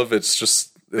glove. It's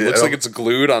just, it looks like it's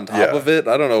glued on top of it.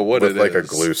 I don't know what it is. With like a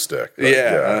glue stick.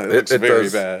 It looks very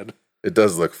bad. It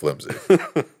does look flimsy.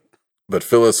 But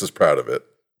Phyllis is proud of it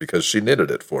because she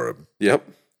knitted it for him. Yep.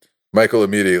 Michael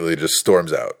immediately just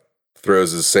storms out,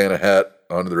 throws his Santa hat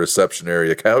onto the reception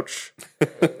area couch,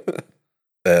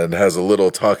 and has a little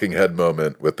talking head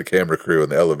moment with the camera crew in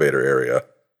the elevator area.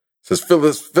 Says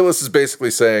Phyllis is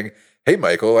basically saying, hey,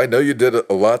 Michael, I know you did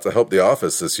a lot to help the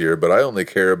office this year, but I only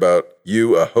care about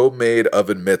you a homemade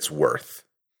oven mitt's worth.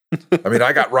 I mean,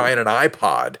 I got Ryan an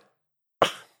iPod.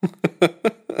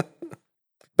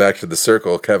 Back to the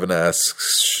circle, Kevin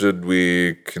asks, should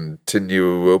we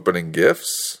continue opening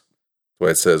gifts?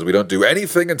 Dwight says, we don't do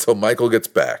anything until Michael gets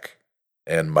back.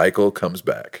 And Michael comes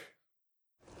back.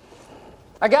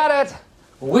 I got it.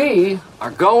 We are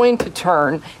going to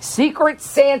turn Secret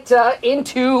Santa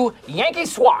into Yankee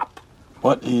Swap.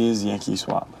 What is Yankee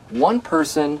Swap? One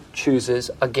person chooses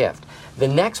a gift. The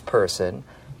next person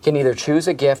can either choose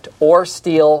a gift or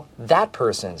steal that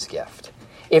person's gift.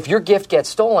 If your gift gets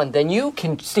stolen, then you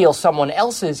can steal someone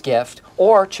else's gift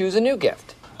or choose a new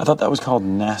gift. I thought that was called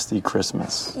Nasty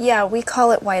Christmas. Yeah, we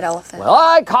call it White Elephant. Well,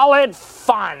 I call it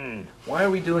fun. Why are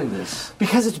we doing this?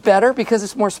 Because it's better, because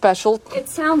it's more special. It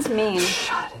sounds mean.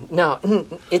 No,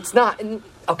 it's not.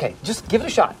 Okay, just give it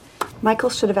a shot. Michael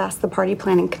should have asked the party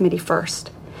planning committee first.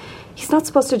 He's not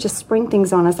supposed to just spring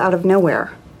things on us out of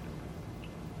nowhere.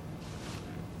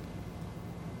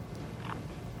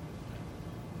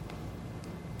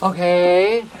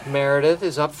 Okay, Meredith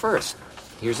is up first.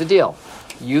 Here's the deal.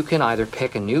 You can either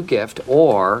pick a new gift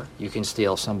or you can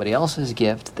steal somebody else's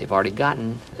gift they've already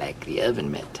gotten, like the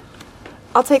oven mitt.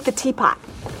 I'll take the teapot.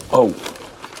 Oh,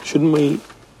 shouldn't we?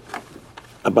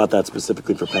 About that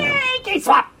specifically for Pam. Yankee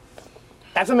Swap!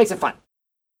 That's what makes it fun.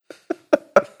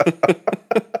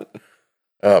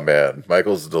 Oh, man.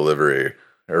 Michael's delivery,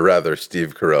 or rather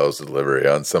Steve Carell's delivery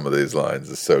on some of these lines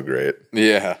is so great.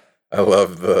 Yeah. I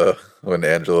love when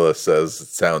Angela says it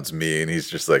sounds mean, he's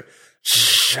just like,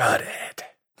 shut it.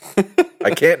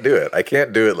 I can't do it. I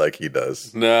can't do it like he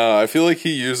does. No, I feel like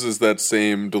he uses that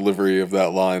same delivery of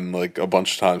that line like a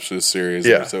bunch of times for the series.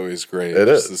 Yeah. And it's always great. It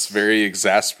Just is. this very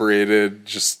exasperated,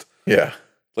 just Yeah.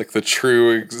 like the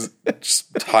true,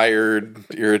 just tired,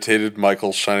 irritated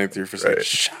Michael shining through for saying, Right.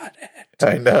 shut it.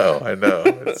 I know.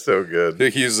 It's so I good.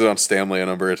 think he used it on Stanley a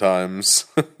number of times.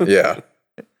 Yeah.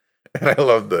 And I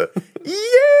love the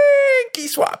Yankee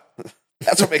Swap.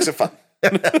 That's what makes it fun.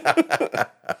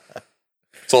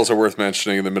 It's also worth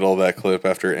mentioning in the middle of that clip,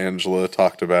 after Angela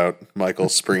talked about Michael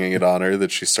springing it on her,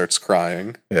 that she starts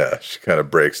crying. Yeah, she kind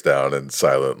of breaks down and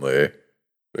silently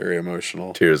Very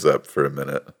emotional. tears up for a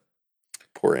minute.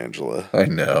 Poor Angela. I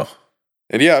know.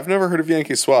 And yeah, I've never heard of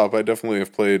Yankee Swap. I definitely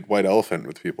have played White Elephant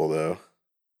with people, though.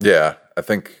 Yeah, I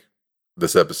think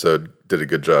this episode did a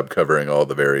good job covering all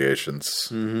the variations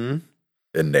in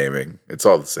naming. It's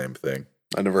all the same thing.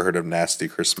 I never heard of Nasty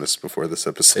Christmas before this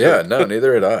episode. Yeah, no,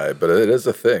 neither had I, but it is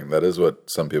a thing. That is what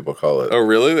some people call it. Oh,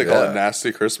 really? They call it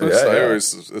Nasty Christmas? Yeah, I yeah.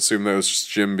 always assumed that was just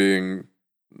Jim being,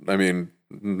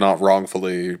 not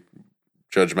wrongfully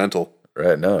judgmental.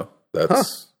 Right, no.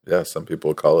 That's, yeah, some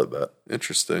people call it that.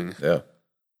 Interesting. Yeah.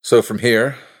 So from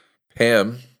here,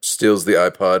 Pam steals the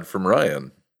iPod from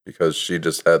Ryan because she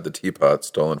just had the teapot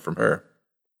stolen from her.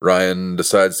 Ryan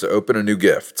decides to open a new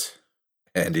gift,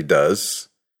 and he does.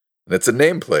 And it's a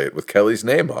nameplate with Kelly's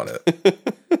name on it,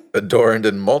 adorned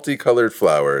in multicolored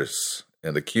flowers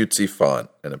and a cutesy font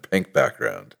and a pink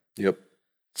background. Yep.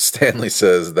 Stanley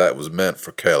says that was meant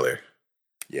for Kelly.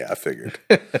 Yeah, I figured.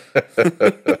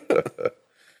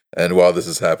 And while this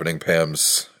is happening,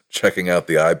 Pam's checking out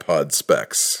the iPod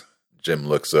specs. Jim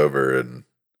looks over and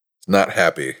is not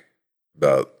happy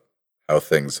about how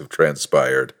things have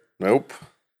transpired. Nope.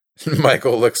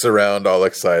 Michael looks around all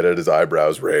excited, his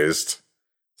eyebrows raised.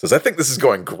 Says, I think this is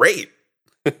going great.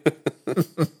 We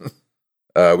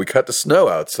cut to snow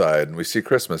outside, and we see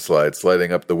Christmas lights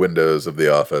lighting up the windows of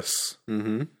the office.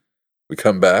 Mm-hmm. We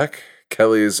come back.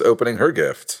 Kelly's opening her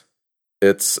gift.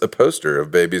 It's a poster of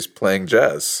babies playing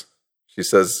jazz. She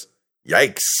says,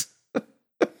 yikes.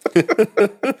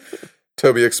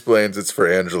 Toby explains it's for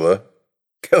Angela.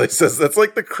 Kelly says, that's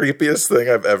like the creepiest thing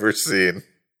I've ever seen.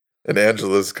 And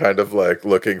Angela's kind of like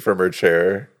looking from her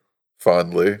chair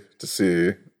fondly to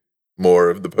see more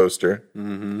of the poster.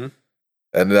 Mm-hmm.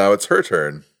 And now it's her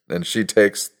turn, and she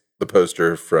takes the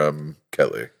poster from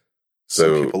Kelly.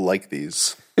 Some people like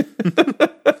these.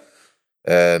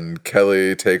 And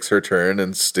Kelly takes her turn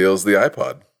and steals the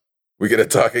iPod. We get a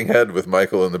talking head with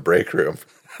Michael in the break room.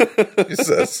 He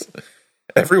says,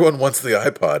 everyone wants the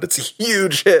iPod. It's a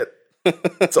huge hit.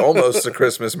 It's almost a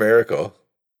Christmas miracle.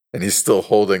 And he's still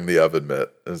holding the oven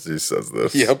mitt as he says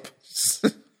this. Yep.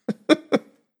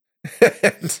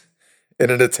 And in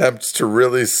an attempt to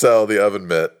really sell the oven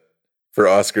mitt for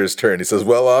Oscar's turn, he says,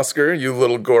 well, Oscar, you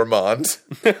little gourmand,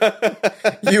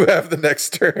 you have the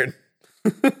next turn.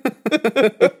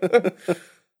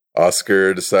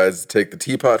 Oscar decides to take the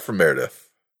teapot from Meredith,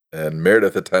 and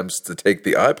Meredith attempts to take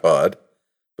the iPod,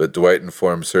 but Dwight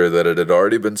informs her that it had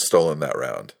already been stolen that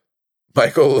round.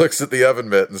 Michael looks at the oven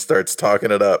mitt and starts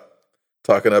talking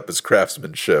up his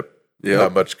craftsmanship, how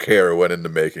much care went into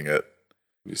making it.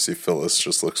 You see Phyllis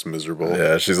just looks miserable.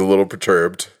 Yeah, she's a little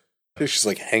perturbed. I think she's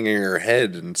like hanging her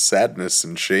head in sadness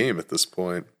and shame at this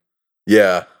point.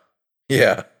 Yeah.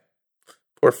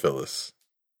 Poor Phyllis.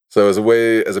 So as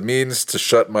a means to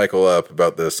shut Michael up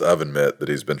about this oven mitt that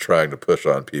he's been trying to push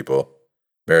on people,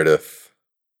 Meredith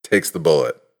takes the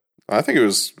bullet. I think it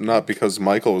was not because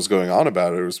Michael was going on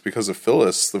about it. It was because of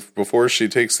Phyllis. Before she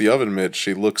takes the oven mitt,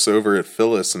 she looks over at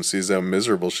Phyllis and sees how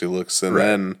miserable she looks. And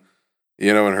then,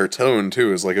 and her tone,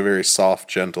 too, is like a very soft,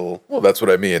 gentle... Well, that's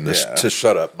what I mean, to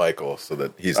shut up Michael so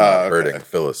that he's not hurting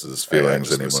Phyllis's feelings I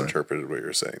just anymore. misinterpreted what you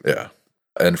were saying. Yeah.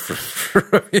 And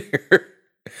from here,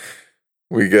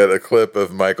 we get a clip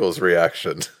of Michael's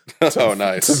reaction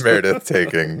nice. to Meredith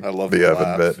taking I love the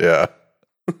oven mitt. Yeah.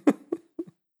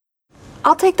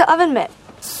 I'll take the oven mitt.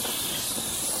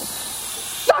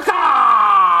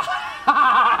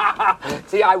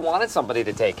 See, I wanted somebody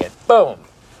to take it. Boom.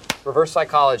 Reverse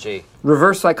psychology.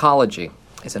 Reverse psychology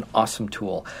is an awesome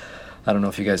tool. I don't know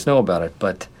if you guys know about it,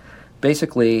 but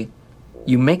basically,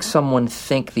 you make someone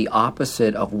think the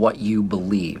opposite of what you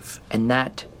believe, and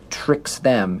that tricks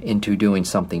them into doing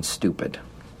something stupid.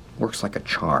 Works like a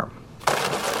charm.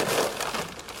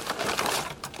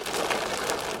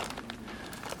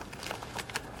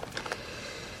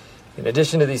 In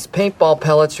addition to these paintball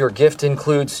pellets, your gift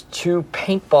includes 2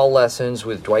 paintball lessons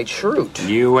with Dwight Schrute.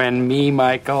 You and me,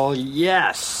 Michael,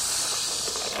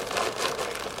 yes.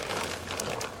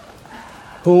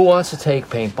 Who wants to take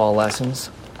paintball lessons?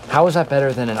 How is that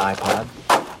better than an iPod?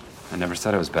 I never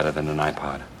said it was better than an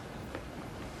iPod.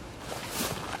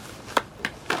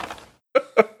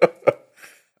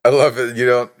 I love it. You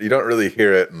don't really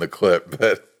hear it in the clip,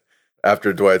 but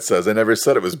after Dwight says, I never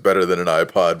said it was better than an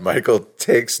iPod, Michael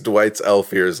takes Dwight's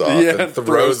elf ears off and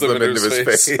throws them into his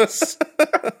face.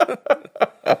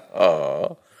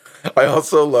 Aww. I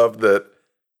also love that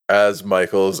as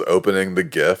Michael's opening the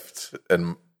gift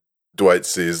and Dwight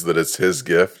sees that it's his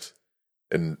gift,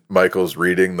 and Michael's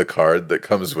reading the card that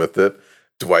comes with it,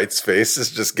 Dwight's face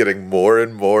is just getting more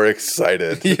and more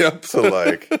excited to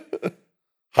like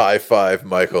high five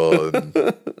Michael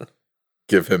and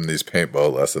give him these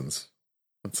paintball lessons.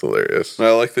 That's hilarious.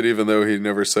 I like that even though he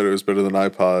never said it was better than an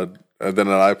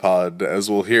iPod, as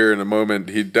we'll hear in a moment,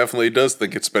 he definitely does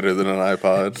think it's better than an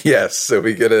iPod. Yes, so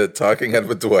we get a talking head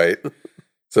with Dwight.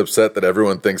 It's upset that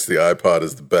everyone thinks the iPod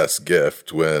is the best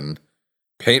gift when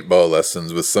paintball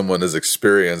lessons with someone as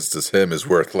experienced as him is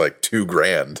worth like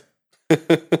 $2,000.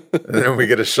 And then we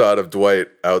get a shot of Dwight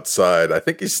outside. I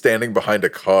think he's standing behind a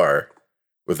car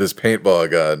with his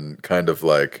paintball gun kind of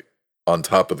like on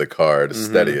top of the car to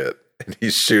steady it. And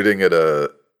he's shooting at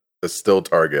a still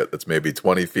target that's maybe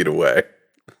 20 feet away.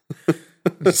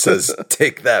 He says,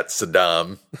 "Take that,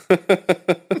 Saddam."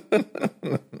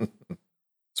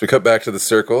 So we cut back to the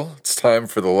circle. It's time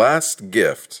for the last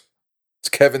gift. It's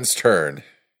Kevin's turn.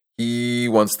 He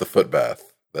wants the foot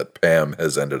bath that Pam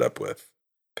has ended up with.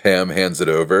 Pam hands it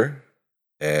over,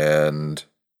 and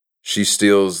she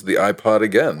steals the iPod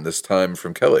again, this time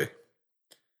from Kelly.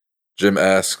 Jim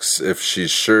asks if she's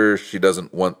sure she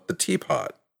doesn't want the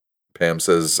teapot. Pam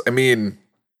says, I mean,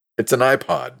 it's an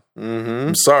iPod.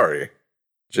 I'm sorry.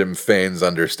 Jim feigns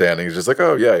understanding. He's just like,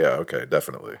 oh, yeah, okay,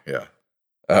 definitely, yeah.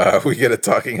 We get a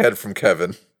talking head from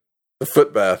Kevin. The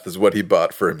foot bath is what he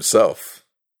bought for himself.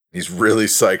 He's really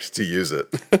psyched to use it.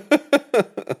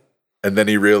 And then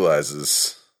he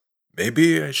realizes,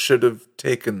 maybe I should have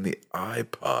taken the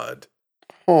iPod.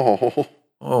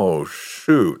 Oh,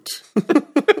 shoot.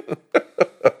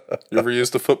 You ever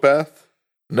used a foot bath?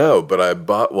 No, but I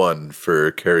bought one for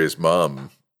Carrie's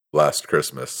mom last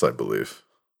Christmas, I believe.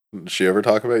 Did she ever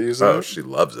talk about using it? Oh, she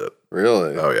loves it.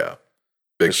 Really? Oh, yeah.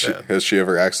 Big fan. Has she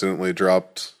ever accidentally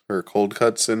dropped her cold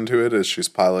cuts into it as she's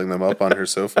piling them up on her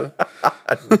sofa?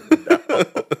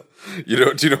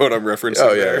 No. Do you know what I'm referencing?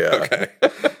 Oh, yeah, there? yeah. Okay.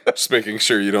 Just making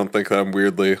sure you don't think that I'm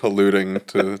weirdly alluding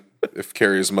to if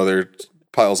Carrie's mother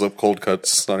piles up cold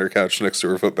cuts on her couch next to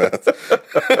her foot bath.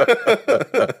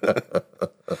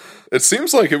 It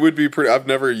seems like it would be pretty... I've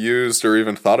never used or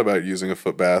even thought about using a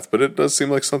foot bath, but it does seem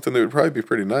like something that would probably be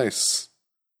pretty nice.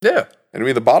 Yeah. And I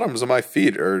mean, the bottoms of my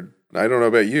feet are, I don't know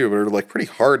about you, but are like pretty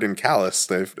hard and calloused.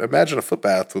 I imagine a foot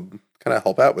bath would kind of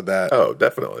help out with that. Oh,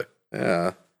 definitely.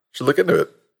 Yeah. Should look into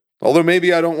it. Although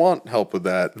maybe I don't want help with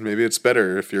that. Maybe it's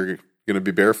better if you're going to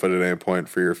be barefoot at any point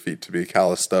for your feet to be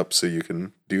calloused up so you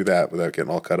can do that without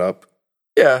getting all cut up.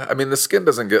 Yeah, I mean, the skin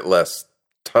doesn't get less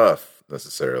tough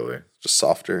necessarily. Just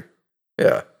softer.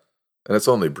 Yeah. And it's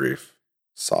only brief.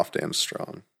 Soft and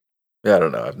strong. Yeah, I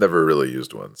don't know. I've never really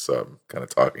used one, so I'm kind of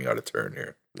talking out of turn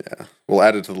here. Yeah. We'll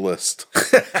add it to the list.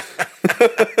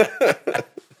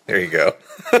 There you go.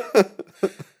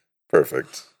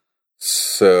 Perfect.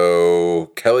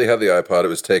 So Kelly had the iPod. It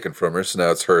was taken from her, so now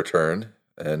it's her turn.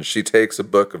 And she takes a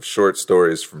book of short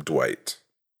stories from Dwight.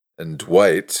 And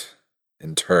Dwight,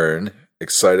 in turn,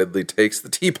 excitedly takes the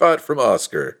teapot from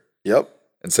Oscar. Yep.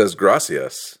 And says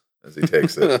gracias as he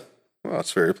takes it. Well,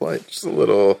 that's very polite. Just a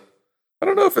little... I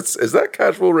don't know if is that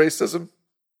casual racism?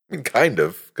 I mean, kind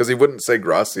of, because he wouldn't say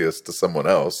gracias to someone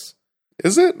else.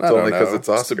 Is it? It's only because it's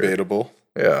Oscar. It's debatable.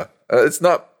 Yeah. It's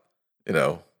not,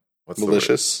 what's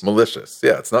malicious? The word? Malicious.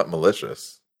 Yeah, it's not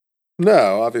malicious.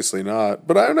 No, obviously not.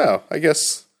 But I don't know. I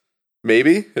guess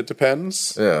maybe. It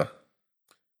depends. Yeah.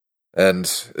 And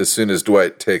as soon as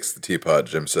Dwight takes the teapot,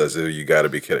 Jim says, oh, you got to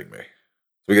be kidding me.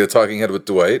 So we get a talking head with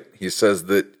Dwight. He says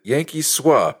that Yankee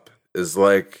Swap is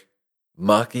like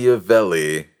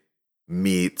Machiavelli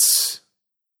meets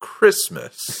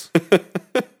Christmas.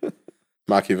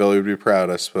 Machiavelli would be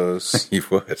proud, I suppose. He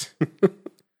would.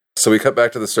 So we cut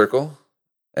back to the circle,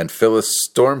 and Phyllis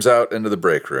storms out into the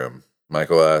break room.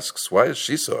 Michael asks, why is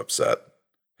she so upset?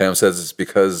 Pam says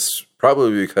it's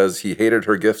probably because he hated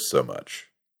her gifts so much.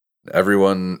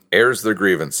 Everyone airs their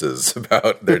grievances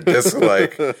about their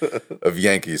dislike of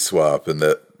Yankee Swap and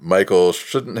that Michael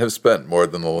shouldn't have spent more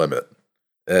than the limit.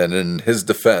 And in his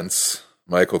defense,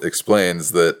 Michael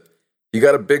explains that he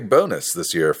got a big bonus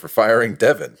this year for firing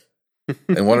Devin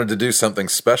and wanted to do something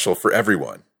special for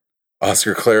everyone.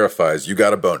 Oscar clarifies, you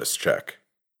got a bonus check.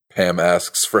 Pam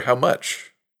asks for how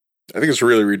much. I think it's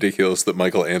really ridiculous that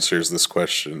Michael answers this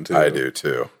question, too. I do,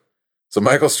 too. So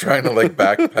Michael's trying to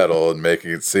backpedal and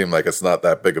making it seem like it's not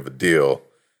that big of a deal.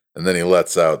 And then he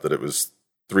lets out that it was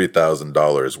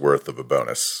 $3,000 worth of a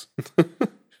bonus. At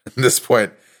this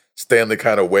point, Stanley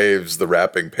kind of waves the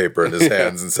wrapping paper in his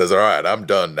hands and says, all right, I'm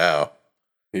done now.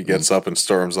 He gets up and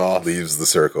storms off. Leaves the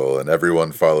circle, and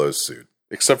everyone follows suit.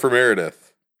 Except for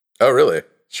Meredith. Oh, really?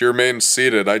 She remains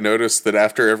seated. I noticed that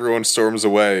after everyone storms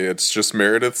away, it's just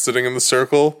Meredith sitting in the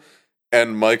circle.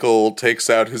 And Michael takes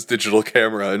out his digital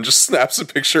camera and just snaps a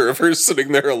picture of her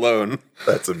sitting there alone.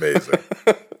 That's amazing.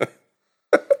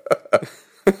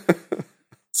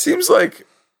 Seems like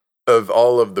of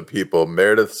all of the people,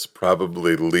 Meredith's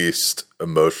probably least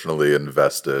emotionally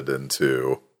invested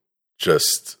into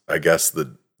just, I guess,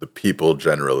 the people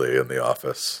generally in the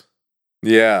office.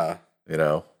 Yeah. You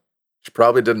know? She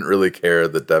probably didn't really care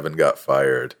that Devin got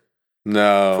fired.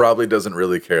 No. Probably doesn't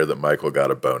really care that Michael got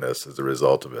a bonus as a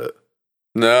result of it.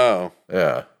 No.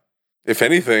 Yeah. If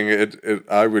anything,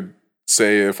 I would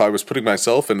say if I was putting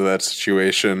myself into that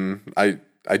situation, I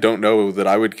don't know that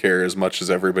I would care as much as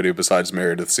everybody besides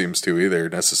Meredith seems to either,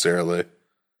 necessarily.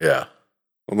 Yeah.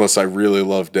 Unless I really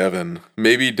love Devin.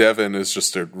 Maybe Devin is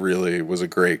just was a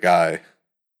great guy.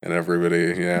 And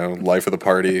everybody, life of the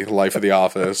party, life of the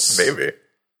office. Maybe.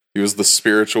 He was the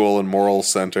spiritual and moral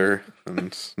center,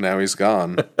 and now he's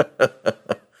gone.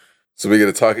 So we get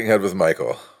a talking head with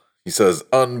Michael. He says,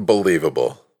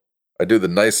 "Unbelievable. I do the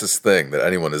nicest thing that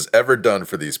anyone has ever done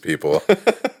for these people,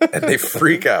 and they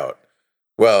freak out.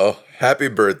 Well, happy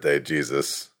birthday,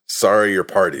 Jesus. Sorry your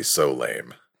party's so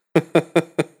lame."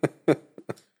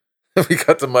 We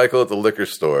cut to Michael at the liquor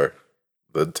store.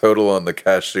 The total on the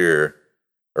cashier,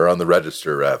 or on the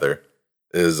register rather,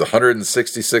 is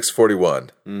 $166.41.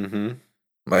 Mm-hmm.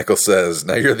 Michael says,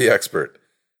 "Now you're the expert.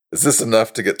 Is this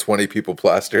enough to get 20 people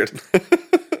plastered?"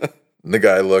 And the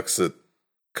guy looks at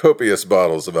copious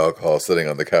bottles of alcohol sitting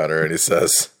on the counter and he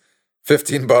says,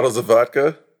 15 bottles of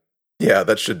vodka? Yeah,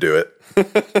 that should do it.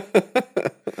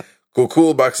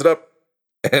 Cool, box it up.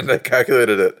 And I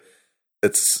calculated it.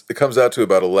 It comes out to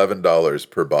about $11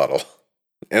 per bottle.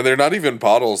 And they're not even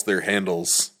bottles, they're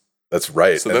handles. That's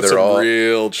right. So that's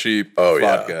real cheap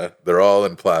vodka. Yeah. They're all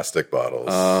in plastic bottles.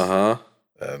 Uh-huh.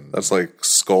 And that's like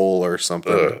Skull or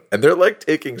something. And they're like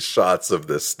taking shots of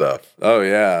this stuff. Oh,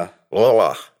 yeah.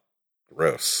 Blah.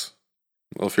 Gross.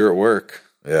 Well, if you're at work.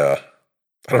 Yeah.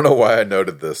 I don't know why I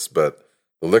noted this, but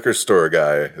the liquor store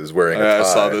guy is wearing a tie. I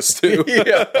saw this too.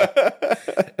 Yeah.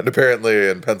 And apparently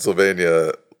in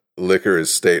Pennsylvania, liquor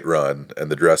is state-run,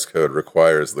 and the dress code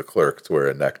requires the clerk to wear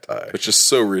a necktie. Which is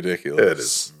so ridiculous. It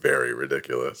is very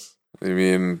ridiculous. I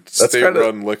mean,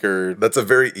 state-run liquor. That's a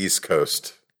very East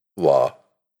Coast law.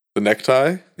 The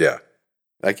necktie? Yeah.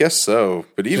 I guess so.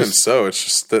 But even so, it's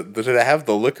just that to have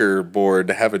the liquor board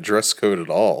to have a dress code at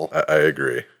all. I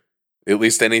agree. At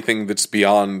least anything that's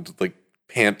beyond, like,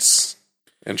 pants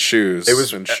and shoes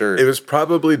and shirt. It was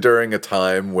probably during a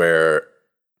time where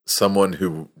someone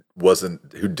who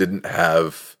didn't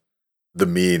have the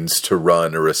means to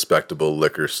run a respectable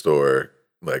liquor store,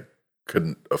 like,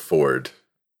 couldn't afford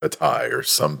a tie or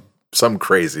some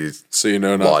crazy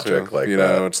logic like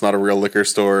that. It's not a real liquor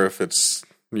store if it's,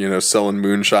 selling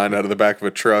moonshine out of the back of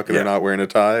a truck and they're not wearing a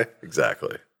tie.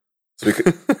 Exactly. So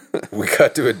we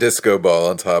cut to a disco ball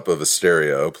on top of a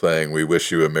stereo playing "We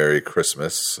Wish You a Merry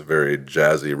Christmas," a very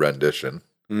jazzy rendition.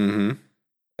 Mm-hmm.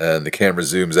 And the camera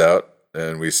zooms out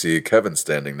and we see Kevin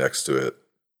standing next to it.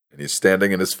 And he's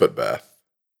standing in his foot bath.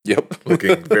 Yep.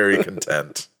 Looking very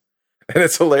content. And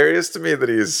it's hilarious to me that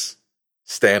he's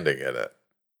standing in it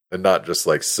and not just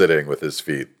like sitting with his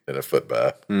feet in a foot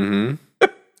bath. Mm-hmm.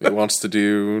 He wants to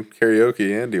do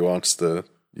karaoke and he wants to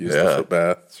use the foot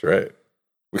bath. That's right.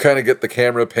 We kind of get the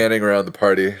camera panning around the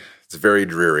party. It's very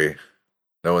dreary.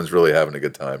 No one's really having a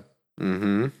good time.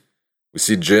 Mm-hmm. We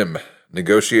see Jim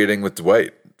negotiating with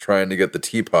Dwight, trying to get the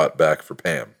teapot back for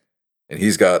Pam. And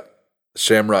he's got a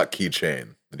Shamrock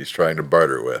keychain that he's trying to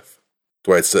barter with.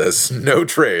 Dwight says, no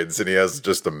trades, and he has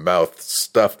just a mouth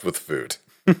stuffed with food.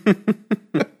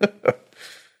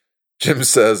 Jim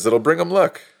says, it'll bring him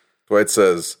luck. Dwight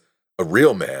says, a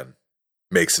real man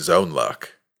makes his own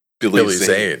luck. Billy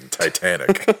Zane,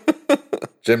 Titanic.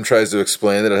 Jim tries to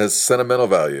explain that it has sentimental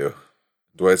value.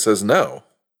 Dwight says, no,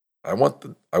 I want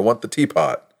the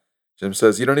teapot. Jim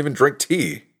says, you don't even drink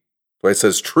tea. Dwight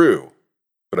says, true,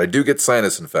 but I do get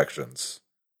sinus infections.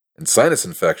 And sinus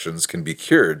infections can be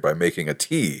cured by making a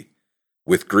tea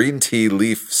with green tea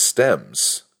leaf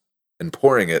stems and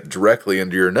pouring it directly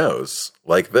into your nose,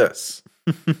 like this.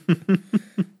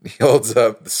 He holds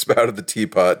up the spout of the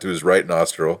teapot to his right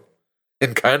nostril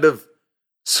and kind of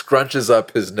scrunches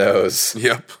up his nose.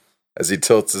 Yep. As he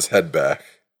tilts his head back.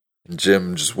 And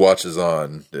Jim just watches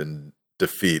on in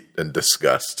defeat and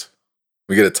disgust.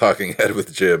 We get a talking head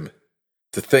with Jim.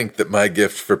 To think that my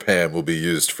gift for Pam will be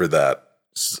used for that.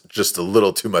 It's just a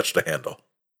little too much to handle.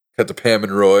 Cut to Pam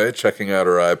and Roy checking out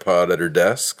her iPod at her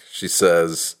desk. She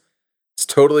says, it's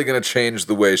totally going to change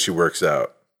the way she works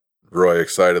out. Roy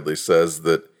excitedly says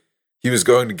that he was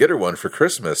going to get her one for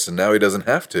Christmas, and now he doesn't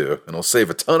have to, and he'll save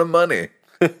a ton of money.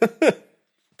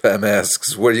 Pam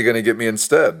asks, what are you going to get me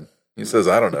instead? He says,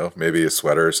 I don't know, maybe a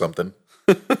sweater or something.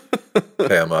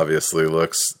 Pam obviously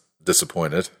looks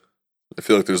disappointed. I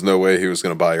feel like there's no way he was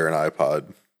going to buy her an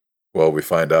iPod. Well, we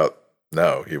find out,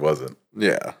 no, he wasn't.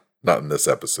 Yeah. Not in this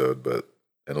episode, but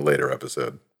in a later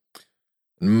episode.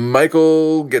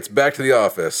 Michael gets back to the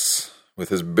office with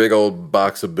his big old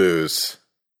box of booze.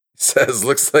 He says,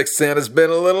 looks like Santa's been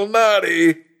a little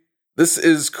naughty. This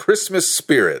is Christmas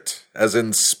spirit, as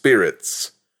in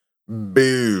spirits.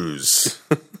 Booze.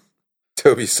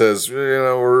 Toby says,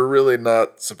 we're really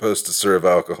not supposed to serve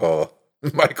alcohol.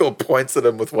 Michael points at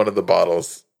him with one of the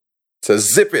bottles.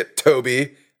 Says, zip it,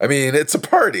 Toby. I mean, it's a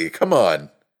party. Come on.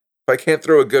 If I can't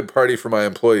throw a good party for my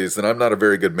employees, then I'm not a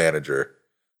very good manager.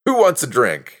 Who wants a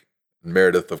drink? And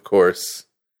Meredith, of course,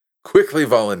 quickly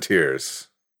volunteers.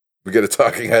 We get a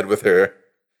talking head with her.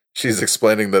 She's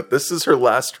explaining that this is her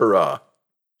last hurrah.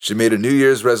 She made a New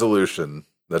Year's resolution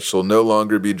that she'll no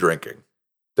longer be drinking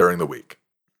during the week.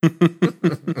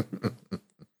 And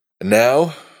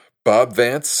now, Bob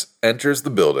Vance enters the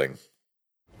building.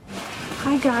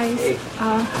 Hi, guys.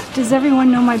 Does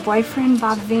everyone know my boyfriend,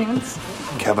 Bob Vance?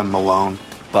 Kevin Malone.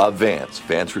 Bob Vance,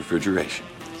 Vance Refrigeration.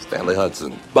 Stanley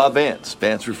Hudson. Bob Vance,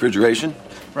 Vance Refrigeration.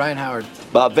 Ryan Howard.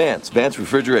 Bob Vance, Vance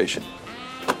Refrigeration.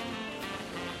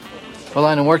 What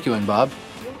line of work you in, Bob?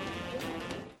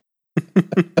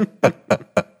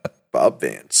 Bob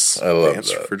Vance. I love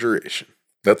Vance that. Refrigeration.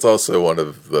 That's also one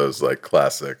of those like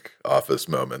classic Office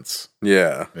moments.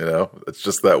 Yeah. It's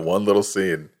just that one little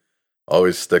scene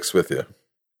always sticks with you.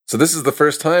 So this is the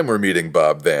first time we're meeting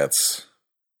Bob Vance.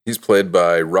 He's played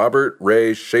by Robert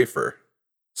Ray Schaefer,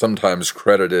 sometimes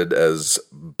credited as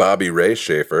Bobby Ray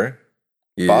Schaefer.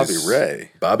 Bobby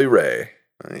Ray. Bobby Ray.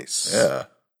 Nice. Yeah.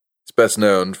 He's best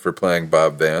known for playing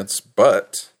Bob Vance,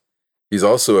 but he's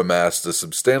also amassed a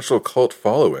substantial cult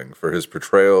following for his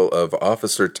portrayal of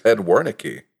Officer Ted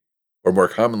Warnicki, or more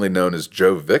commonly known as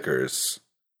Joe Vickers,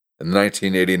 in the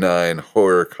 1989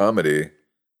 horror comedy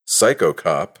Psycho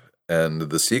Cop and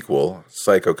the sequel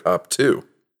Psycho Cop 2.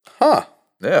 Huh.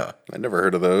 Yeah. I never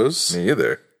heard of those. Me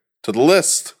either. To the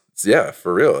list. Yeah,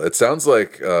 for real. It sounds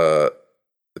like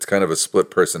it's kind of a split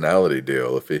personality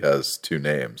deal if he has two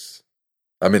names.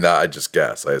 I mean, I just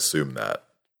guess. I assume that.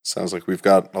 Sounds like we've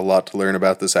got a lot to learn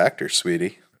about this actor,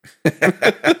 sweetie.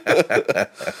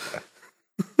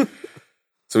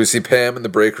 So we see Pam in the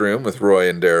break room with Roy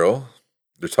and Daryl.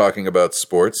 They're talking about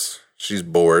sports. She's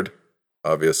bored,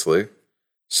 obviously,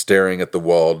 staring at the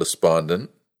wall,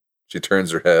 despondent. She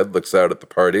turns her head, looks out at the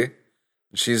party,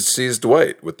 and she sees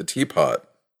Dwight with the teapot.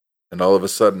 And all of a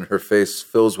sudden, her face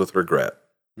fills with regret.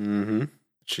 Mm-hmm.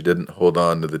 She didn't hold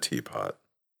on to the teapot.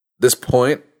 At this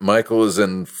point, Michael is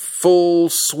in full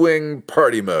swing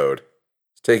party mode.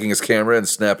 He's taking his camera and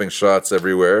snapping shots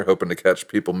everywhere, hoping to catch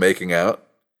people making out.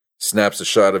 Snaps a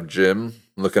shot of Jim,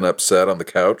 looking upset on the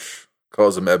couch,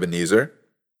 calls him Ebenezer.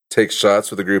 Takes shots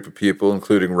with a group of people,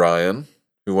 including Ryan,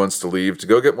 who wants to leave to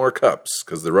go get more cups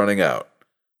because they're running out.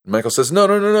 And Michael says,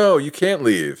 no, you can't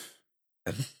leave.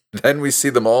 And then we see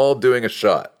them all doing a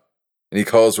shot. And he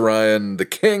calls Ryan the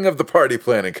king of the party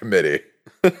planning committee.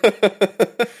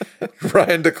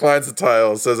 Ryan declines the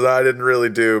title, says, I didn't really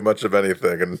do much of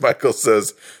anything. And Michael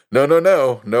says,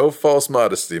 no false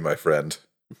modesty, my friend.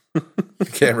 The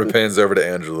camera pans over to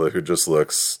Angela, who just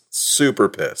looks super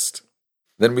pissed.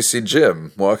 Then we see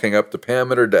Jim walking up to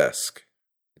Pam at her desk.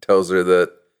 He tells her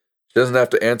that she doesn't have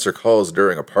to answer calls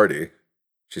during a party.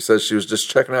 She says she was just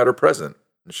checking out her present.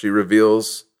 And she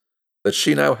reveals that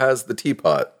she now has the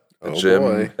teapot that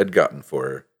Jim had gotten for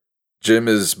her. Jim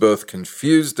is both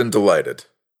confused and delighted.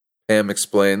 Pam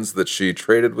explains that she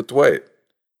traded with Dwight,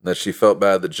 and that she felt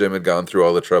bad that Jim had gone through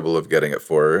all the trouble of getting it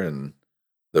for her, and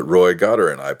that Roy got her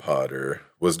an iPod, or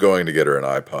was going to get her an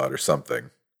iPod or something.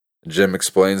 Jim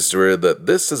explains to her that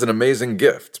this is an amazing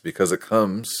gift because it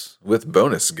comes with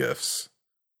bonus gifts.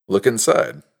 Look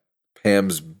inside.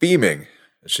 Pam's beaming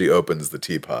as she opens the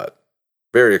teapot.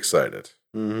 Very excited.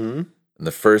 Mm-hmm. And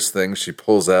the first thing she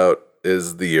pulls out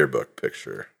is the yearbook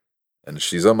picture. And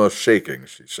she's almost shaking.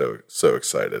 She's so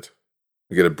excited.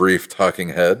 We get a brief talking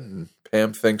head, and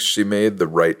Pam thinks she made the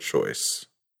right choice.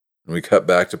 And we cut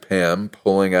back to Pam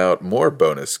pulling out more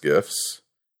bonus gifts.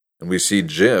 And we see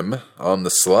Jim, on the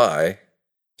sly,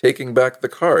 taking back the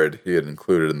card he had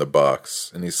included in the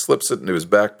box. And he slips it into his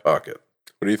back pocket.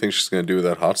 What do you think she's going to do with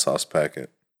that hot sauce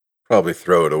packet? Probably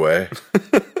throw it away.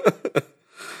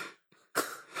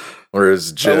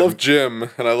 Whereas Jim... I love Jim,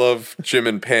 and I love Jim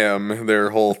and Pam,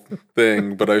 their whole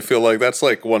thing, but I feel like that's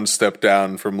like one step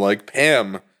down from like,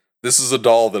 Pam, this is a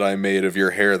doll that I made of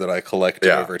your hair that I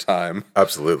collected over time.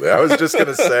 Absolutely. I was just going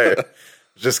to say,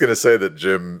 Just going to say that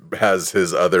Jim has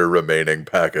his other remaining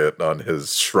packet on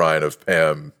his shrine of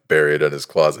Pam buried in his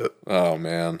closet. Oh,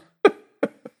 man.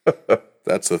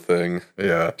 That's the thing.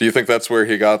 Yeah. Do you think that's where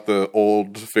he got the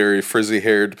old, very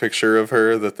frizzy-haired picture of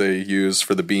her that they use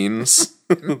for the beans?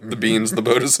 The beans, the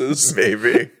Botuses?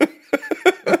 Maybe.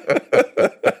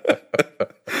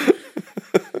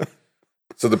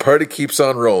 So the party keeps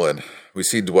on rolling. We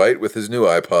see Dwight with his new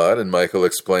iPod, and Michael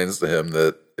explains to him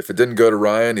that if it didn't go to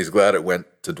Ryan, he's glad it went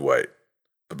to Dwight.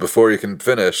 But before he can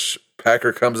finish,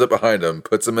 Packer comes up behind him,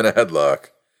 puts him in a headlock.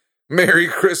 Merry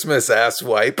Christmas,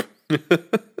 asswipe.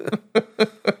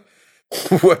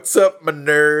 What's up, my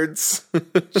nerds?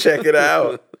 Check it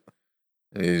out.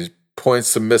 And he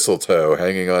points to mistletoe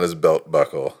hanging on his belt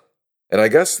buckle. And I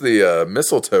guess the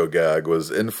mistletoe gag was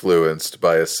influenced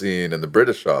by a scene in the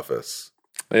British Office.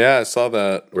 Yeah, I saw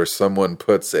that. Where someone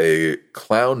puts a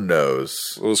clown nose.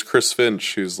 It was Chris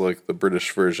Finch, who's like the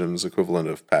British version's equivalent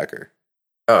of Packer.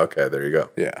 Oh, okay, there you go.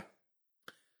 Yeah.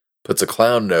 Puts a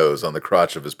clown nose on the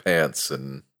crotch of his pants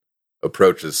and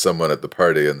approaches someone at the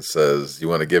party and says, "You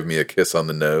want to give me a kiss on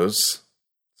the nose?"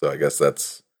 So I guess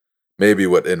that's maybe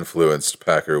what influenced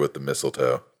Packer with the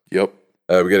mistletoe. Yep.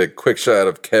 We get a quick shot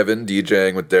of Kevin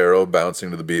DJing with Daryl, bouncing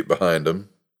to the beat behind him.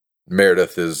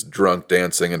 Meredith is drunk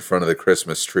dancing in front of the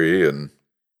Christmas tree, and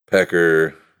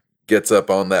Packer gets up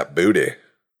on that booty.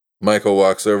 Michael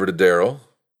walks over to Daryl,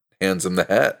 hands him the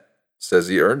hat, says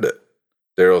he earned it.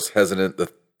 Daryl's hesitant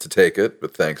to take it,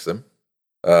 but thanks him.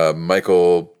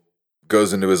 Michael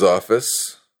goes into his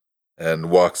office and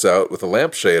walks out with a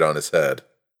lampshade on his head.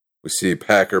 We see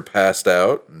Packer passed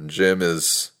out, and Jim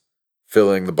is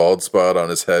filling the bald spot on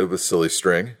his head with silly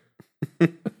string.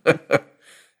 And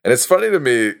it's funny to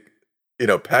me, you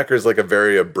know, Packer's like a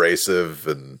very abrasive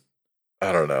and,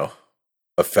 I don't know,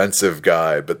 offensive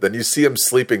guy, but then you see him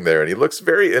sleeping there and he looks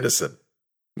very innocent.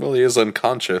 Well, he is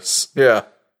unconscious. Yeah,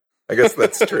 I guess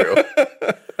that's true.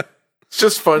 It's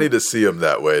just funny to see him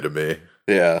that way to me.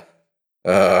 Yeah.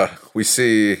 We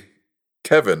see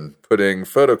Kevin putting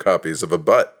photocopies of a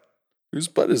butt. Whose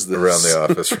butt is this? Around the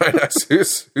office. Ryan asks,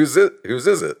 whose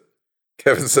is it?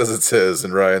 Kevin says it's his,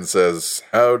 and Ryan says,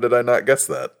 "How did I not guess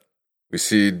that?" We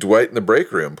see Dwight in the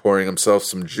break room pouring himself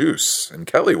some juice, and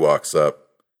Kelly walks up.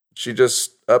 She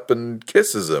just up and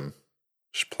kisses him.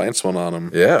 She plants one on him.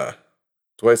 Yeah.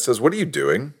 Dwight says, "What are you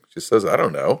doing?" She says, "I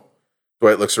don't know."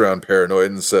 Dwight looks around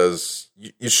paranoid and says,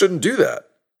 "You shouldn't do that.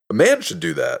 A man should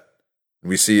do that." And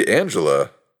we see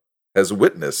Angela has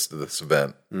witnessed this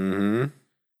event. Mm-hmm.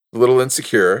 A little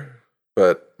insecure,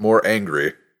 but more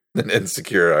angry than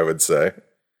insecure, I would say.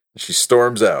 She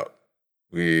storms out.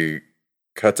 We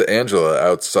cut to Angela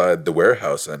outside the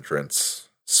warehouse entrance,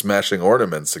 smashing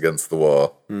ornaments against the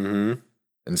wall, and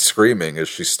screaming as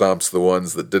she stomps the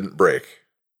ones that didn't break.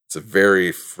 It's a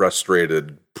very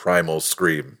frustrated, primal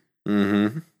scream.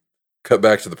 Mm-hmm. Cut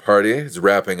back to the party. It's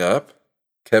wrapping up.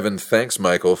 Kevin thanks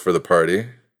Michael for the party,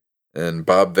 and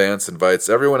Bob Vance invites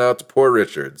everyone out to Poor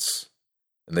Richard's.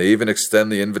 And they even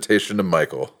extend the invitation to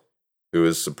Michael, who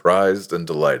is surprised and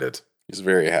delighted. He's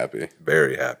very happy.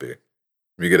 Very happy.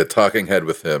 We get a talking head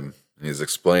with him, and he's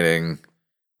explaining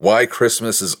why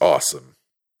Christmas is awesome.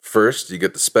 First, you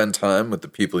get to spend time with the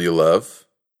people you love.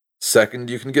 Second,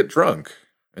 you can get drunk,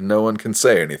 and no one can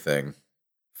say anything.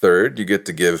 Third, you get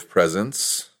to give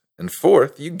presents. And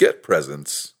fourth, you get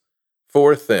presents.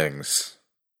 4 things.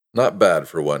 Not bad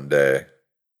for one day.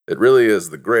 It really is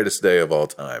the greatest day of all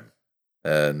time.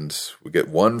 And we get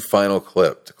one final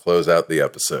clip to close out the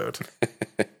episode.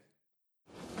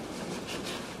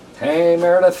 Hey,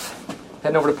 Meredith.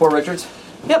 Heading over to Poor Richard's?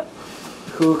 Yep.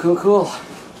 Cool.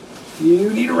 You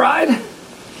need a ride?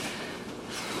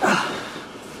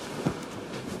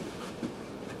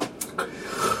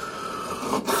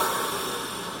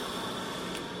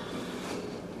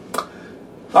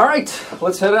 All right,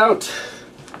 let's head out.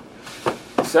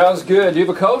 Sounds good. Do you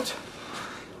have a coat?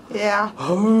 Yeah.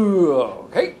 Oh,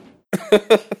 okay.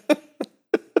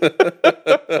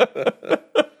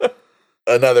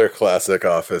 Another classic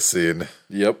Office scene.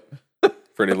 Yep.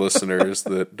 For any listeners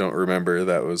that don't remember,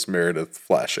 that was Meredith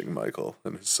flashing Michael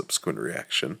and his subsequent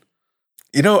reaction.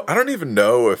 You know, I don't even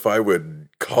know if I would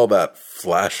call that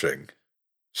flashing.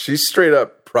 She's straight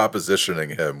up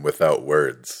propositioning him without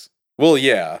words. Well,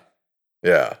 yeah.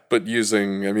 Yeah. But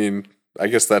using, I mean, I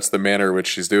guess that's the manner in which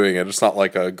she's doing it. It's not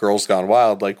like a Girls Gone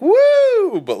Wild, like,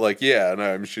 woo! But like, yeah,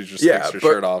 no, I mean, she just takes her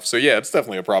shirt off. So yeah, it's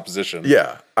definitely a proposition.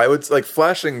 Yeah. I would, like,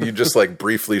 flashing, you just, like,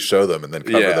 briefly show them and then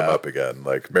cover them up again.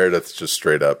 Like, Meredith's just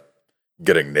straight up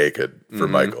getting naked for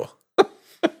Michael. And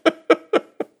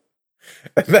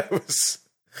that was...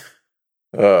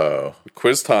 Oh.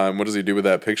 Quiz time. What does he do with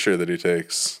that picture that he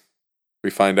takes? we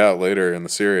find out later in the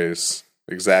series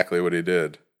exactly what he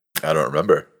did. I don't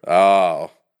remember.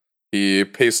 Oh. He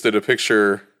pasted a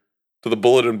picture to the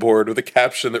bulletin board with a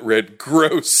caption that read,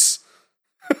 "Gross."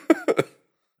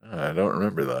 I don't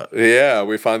remember that. Yeah,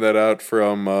 we find that out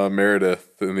from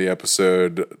Meredith in the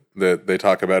episode that they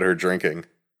talk about her drinking.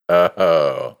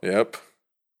 Oh. Yep.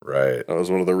 Right. That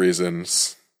was one of the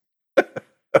reasons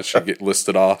that she get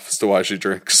listed off as to why she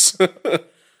drinks.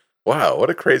 Wow, what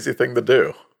a crazy thing to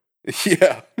do.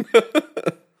 Yeah.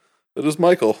 That is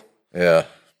Michael. Yeah.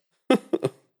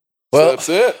 Well, that's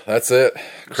it. That's it.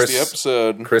 That's the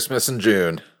episode. Christmas in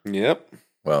June. Yep.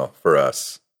 Well, for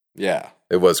us. Yeah.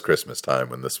 It was Christmas time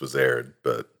when this was aired,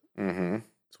 but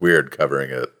it's weird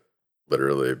covering it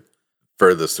literally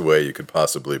furthest away you could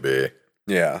possibly be.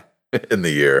 Yeah. In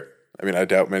the year. I mean, I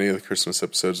doubt many of the Christmas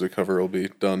episodes we cover will be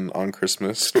done on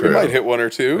Christmas. True. We might hit one or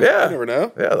two. Yeah. You never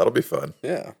know. Yeah, that'll be fun.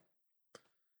 Yeah.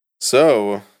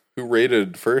 So, who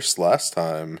rated first last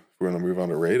time? We're going to move on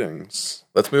to ratings.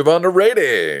 Let's move on to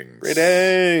ratings.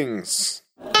 Ratings.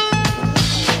 The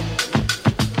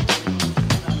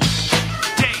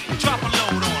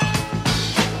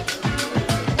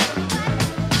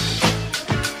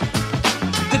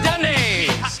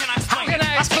Dundies! How can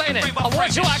I explain it? I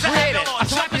want you, I created. I'm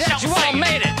so happy that you all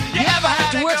made it. You never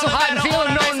have to work so hard and feel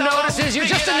no one notices. You're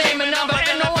just a name and number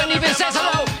and no one even says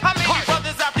hello.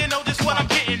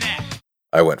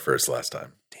 I went first last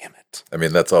time. Damn it. I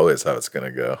mean, that's always how it's going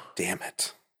to go. Damn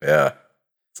it. Yeah.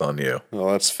 It's on you.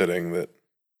 Well, that's fitting that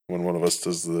when one of us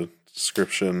does the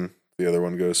description, the other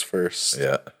one goes first.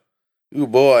 Yeah. Ooh,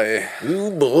 boy.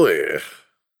 Ooh, boy.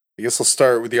 I guess I'll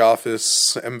start with The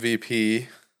Office MVP.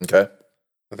 Okay.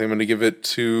 I think I'm going to give it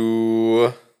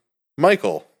to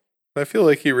Michael. I feel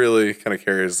like he really kind of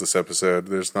carries this episode.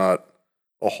 There's not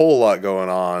a whole lot going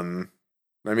on.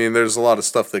 I mean, there's a lot of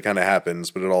stuff that kind of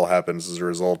happens, but it all happens as a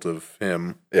result of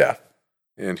him. Yeah.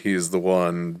 And he's the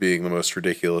one being the most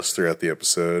ridiculous throughout the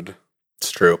episode. It's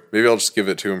true. Maybe I'll just give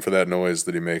it to him for that noise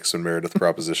that he makes when Meredith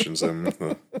propositions him.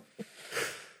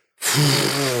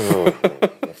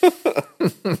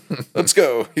 Let's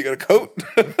go. You got a coat?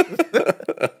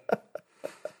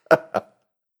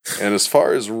 And as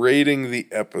far as rating the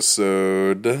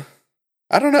episode,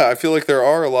 I don't know. I feel like there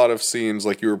are a lot of scenes,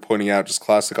 like you were pointing out, just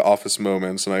classic Office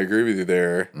moments, and I agree with you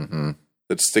there,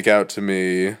 that stick out to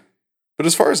me. But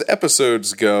as far as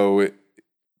episodes go,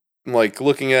 like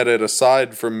looking at it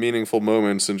aside from meaningful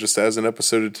moments and just as an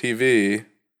episode of TV,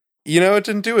 you know, it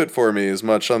didn't do it for me as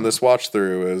much on this watch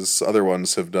through as other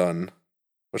ones have done,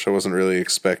 which I wasn't really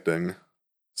expecting.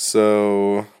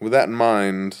 So with that in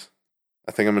mind,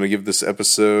 I think I'm going to give this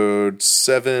episode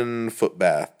 7 foot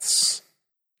baths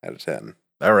out of 10.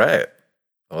 All right.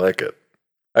 I like it.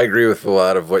 I agree with a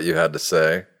lot of what you had to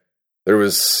say. There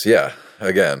was,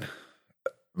 again,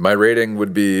 my rating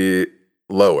would be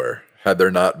lower had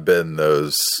there not been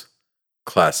those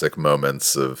classic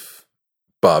moments of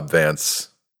Bob Vance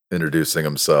introducing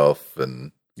himself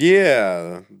and...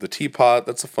 Yeah, the teapot,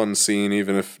 that's a fun scene,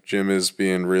 even if Jim is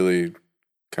being really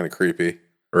kind of creepy.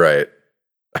 Right.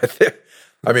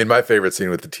 I mean, my favorite scene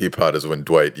with the teapot is when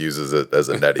Dwight uses it as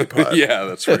a neti pot. Yeah,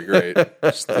 that's pretty great.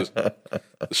 Just the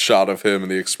shot of him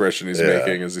and the expression he's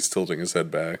making as he's tilting his head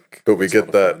back. But we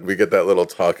get that little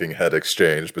talking head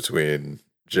exchange between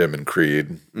Jim and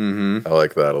Creed. Mm-hmm. I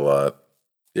like that a lot.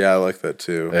 Yeah, I like that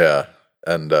too. Yeah.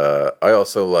 And I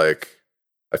also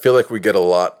I feel like we get a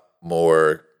lot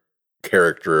more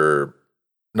character,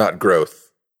 not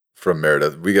growth from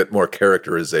Meredith. We get more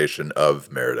characterization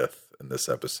of Meredith in this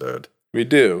episode. We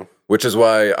do. Which is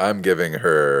why I'm giving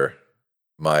her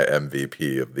my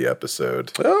MVP of the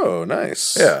episode. Oh,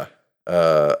 nice. Yeah.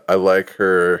 I like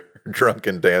her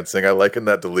drunken dancing. I like in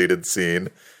that deleted scene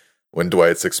when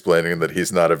Dwight's explaining that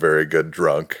he's not a very good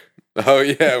drunk. Oh,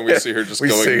 yeah. We see her just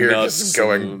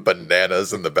going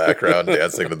bananas in the background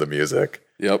dancing to the music.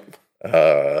 Yep.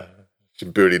 She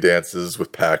booty dances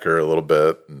with Packer a little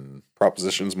bit. And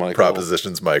propositions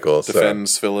Michael.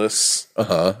 Defends Phyllis.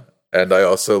 Uh-huh. And I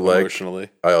also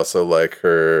like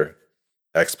her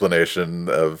explanation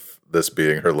of this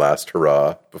being her last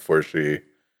hurrah before she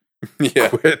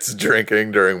quits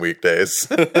drinking during weekdays.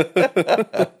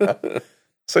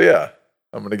 So yeah,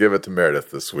 I'm going to give it to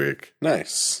Meredith this week.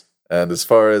 Nice. And as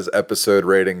far as episode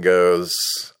rating goes,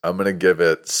 I'm going to give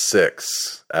it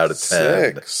 6 out of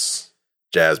 10. 6.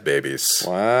 Jazz babies.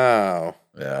 Wow.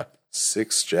 Yeah.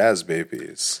 6 jazz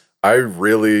babies. I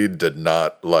really did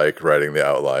not like writing the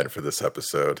outline for this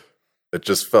episode. It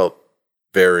just felt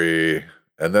very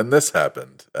And then this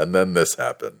happened. And then this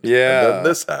happened. Yeah. And then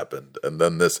this happened. And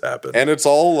then this happened. And it's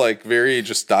all like very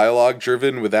just dialogue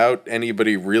driven without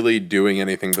anybody really doing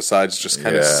anything besides just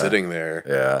kind of sitting there.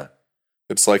 Yeah.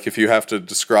 It's like if you have to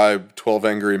describe 12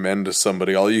 Angry Men to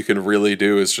somebody, all you can really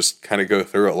do is just kind of go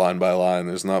through it line by line.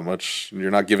 There's not much, you're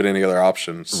not given any other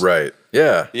options. Right.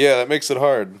 Yeah. Yeah, that makes it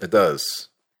hard. It does.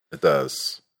 It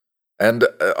does. And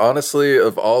honestly,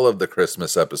 of all of the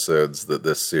Christmas episodes that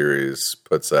this series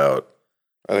puts out,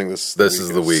 I think this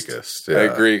is the weakest. Yeah. I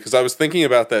agree, because I was thinking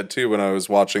about that too when I was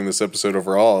watching this episode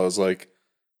overall. I was like,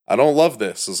 I don't love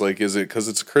this. I was like, is it because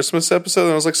it's a Christmas episode?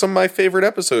 And I was like, some of my favorite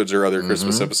episodes are other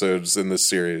Christmas episodes in this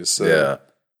series. So yeah.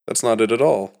 That's not it at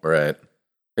all. Right.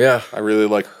 Yeah. I really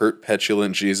like Hurt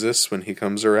Petulant Jesus when he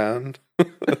comes around.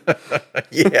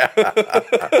 Yeah.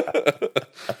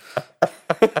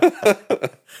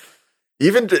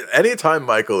 Even anytime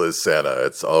Michael is Santa,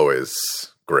 it's always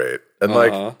great. And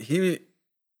like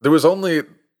there was only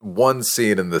one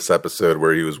scene in this episode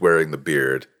where he was wearing the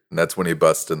beard, and that's when he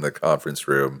busts in the conference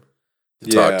room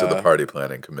to talk to the party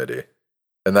planning committee.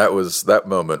 And that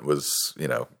moment was,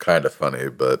 kind of funny,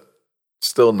 but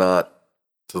still not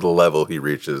to the level he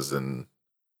reaches in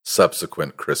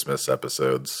subsequent Christmas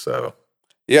episodes. So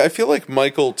yeah, I feel like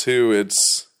Michael too,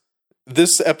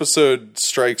 this episode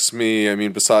strikes me, I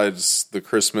mean, besides the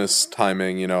Christmas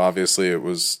timing, obviously it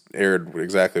was aired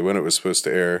exactly when it was supposed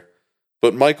to air.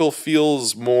 But Michael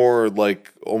feels more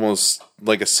like almost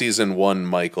like a season 1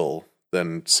 Michael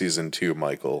than season 2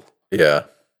 Michael. Yeah.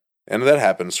 And that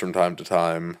happens from time to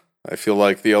time. I feel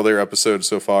like the other episodes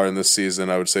so far in this season,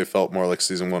 I would say felt more like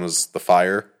season 1 was The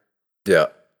Fire. Yeah.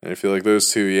 And I feel like those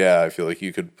two, I feel like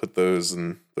you could put those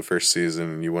in the first season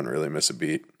and you wouldn't really miss a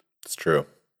beat. It's true.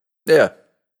 Yeah.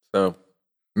 So,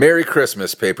 Merry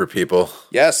Christmas, paper people.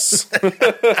 Yes.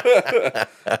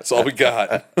 That's all we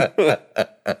got.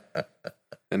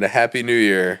 And a Happy New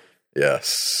Year.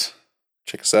 Yes.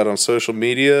 Check us out on social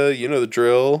media. You know the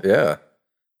drill. Yeah.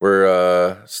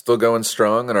 We're still going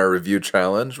strong in our review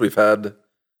challenge. We've had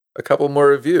a couple more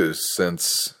reviews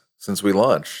since we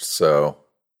launched. So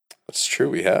that's true,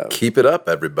 we have. Keep it up,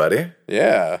 everybody.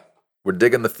 Yeah. We're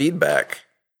digging the feedback.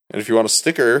 And if you want a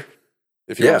sticker,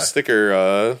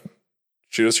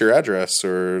 shoot us your address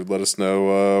or let us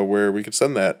know where we could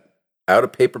send that.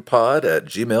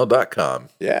 outofpaperpod@gmail.com.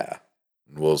 Yeah.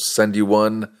 We'll send you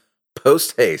one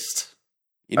post haste.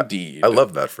 Indeed. I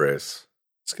love that phrase.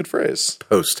 It's a good phrase.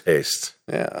 Post haste.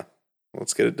 Yeah.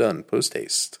 Let's get it done. Post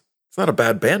haste. It's not a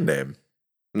bad band name.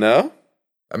 No?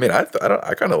 I mean, I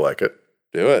kind of like it.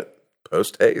 Do it.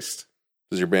 Post haste.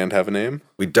 Does your band have a name?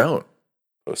 We don't.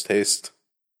 Post haste.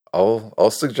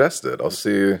 I'll suggest it. I'll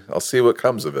see what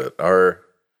comes of it. Our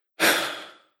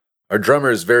drummer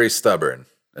is very stubborn,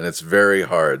 and it's very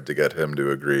hard to get him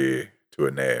to agree to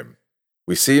a name.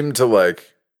 We seem to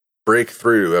break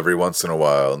through every once in a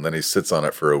while, and then he sits on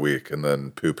it for a week and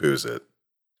then poo-poos it.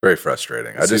 Very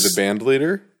frustrating. Is he the band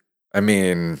leader? I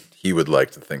mean, he would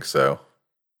like to think so.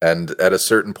 And at a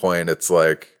certain point, it's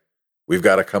like, we've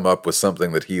got to come up with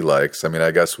something that he likes. I mean,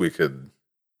 I guess we could,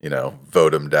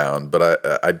 vote him down,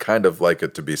 but I'd kind of like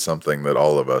it to be something that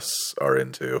all of us are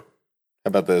into. How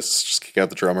about this? Just kick out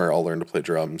the drummer. I'll learn to play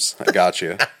drums. I got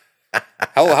you.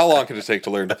 How long can it take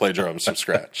to learn to play drums from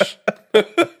scratch?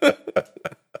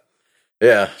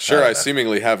 Yeah. Sure, I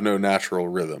seemingly have no natural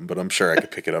rhythm, but I'm sure I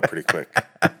could pick it up pretty quick.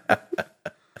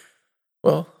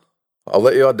 Well, I'll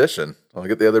let you audition. I'll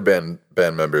get the other band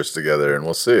members together, and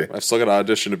we'll see. I've still got to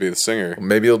audition to be the singer.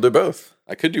 Maybe you'll do both.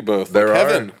 I could do both. There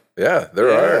Kevin.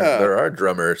 There are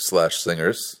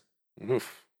drummer/singers.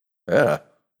 Oof. Yeah.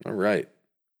 All right.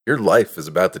 Your life is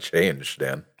about to change,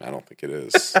 Dan. I don't think it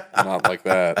is. Not like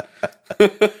that.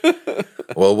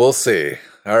 Well, we'll see.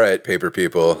 All right, paper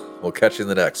people. We'll catch you in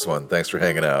the next one. Thanks for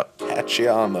hanging out. Catch you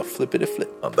on the flippity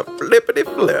flip. On the flippity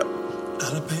flip.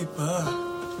 Out of paper,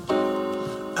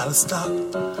 out of stock,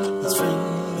 with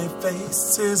friendly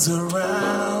faces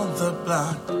around the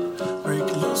block.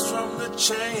 Break loose from the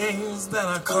chains that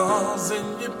are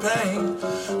causing you pain.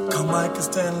 Call Mike and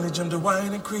Stanley, Jim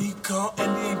DeWine and Creed. Call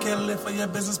Andy and Kelly for your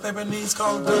business paper needs.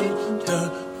 Call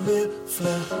Dunder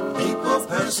Mifflin. People,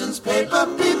 persons, paper,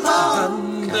 people.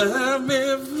 Dunder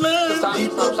Mifflin. Stop.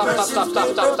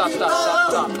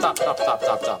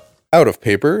 Out of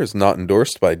Paper is not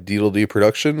endorsed by Deedledee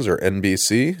Productions or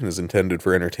NBC and is intended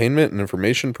for entertainment and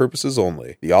information purposes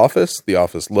only. The Office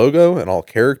logo, and all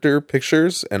character,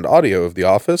 pictures, and audio of The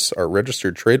Office are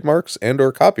registered trademarks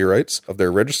and/or copyrights of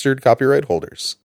their registered copyright holders.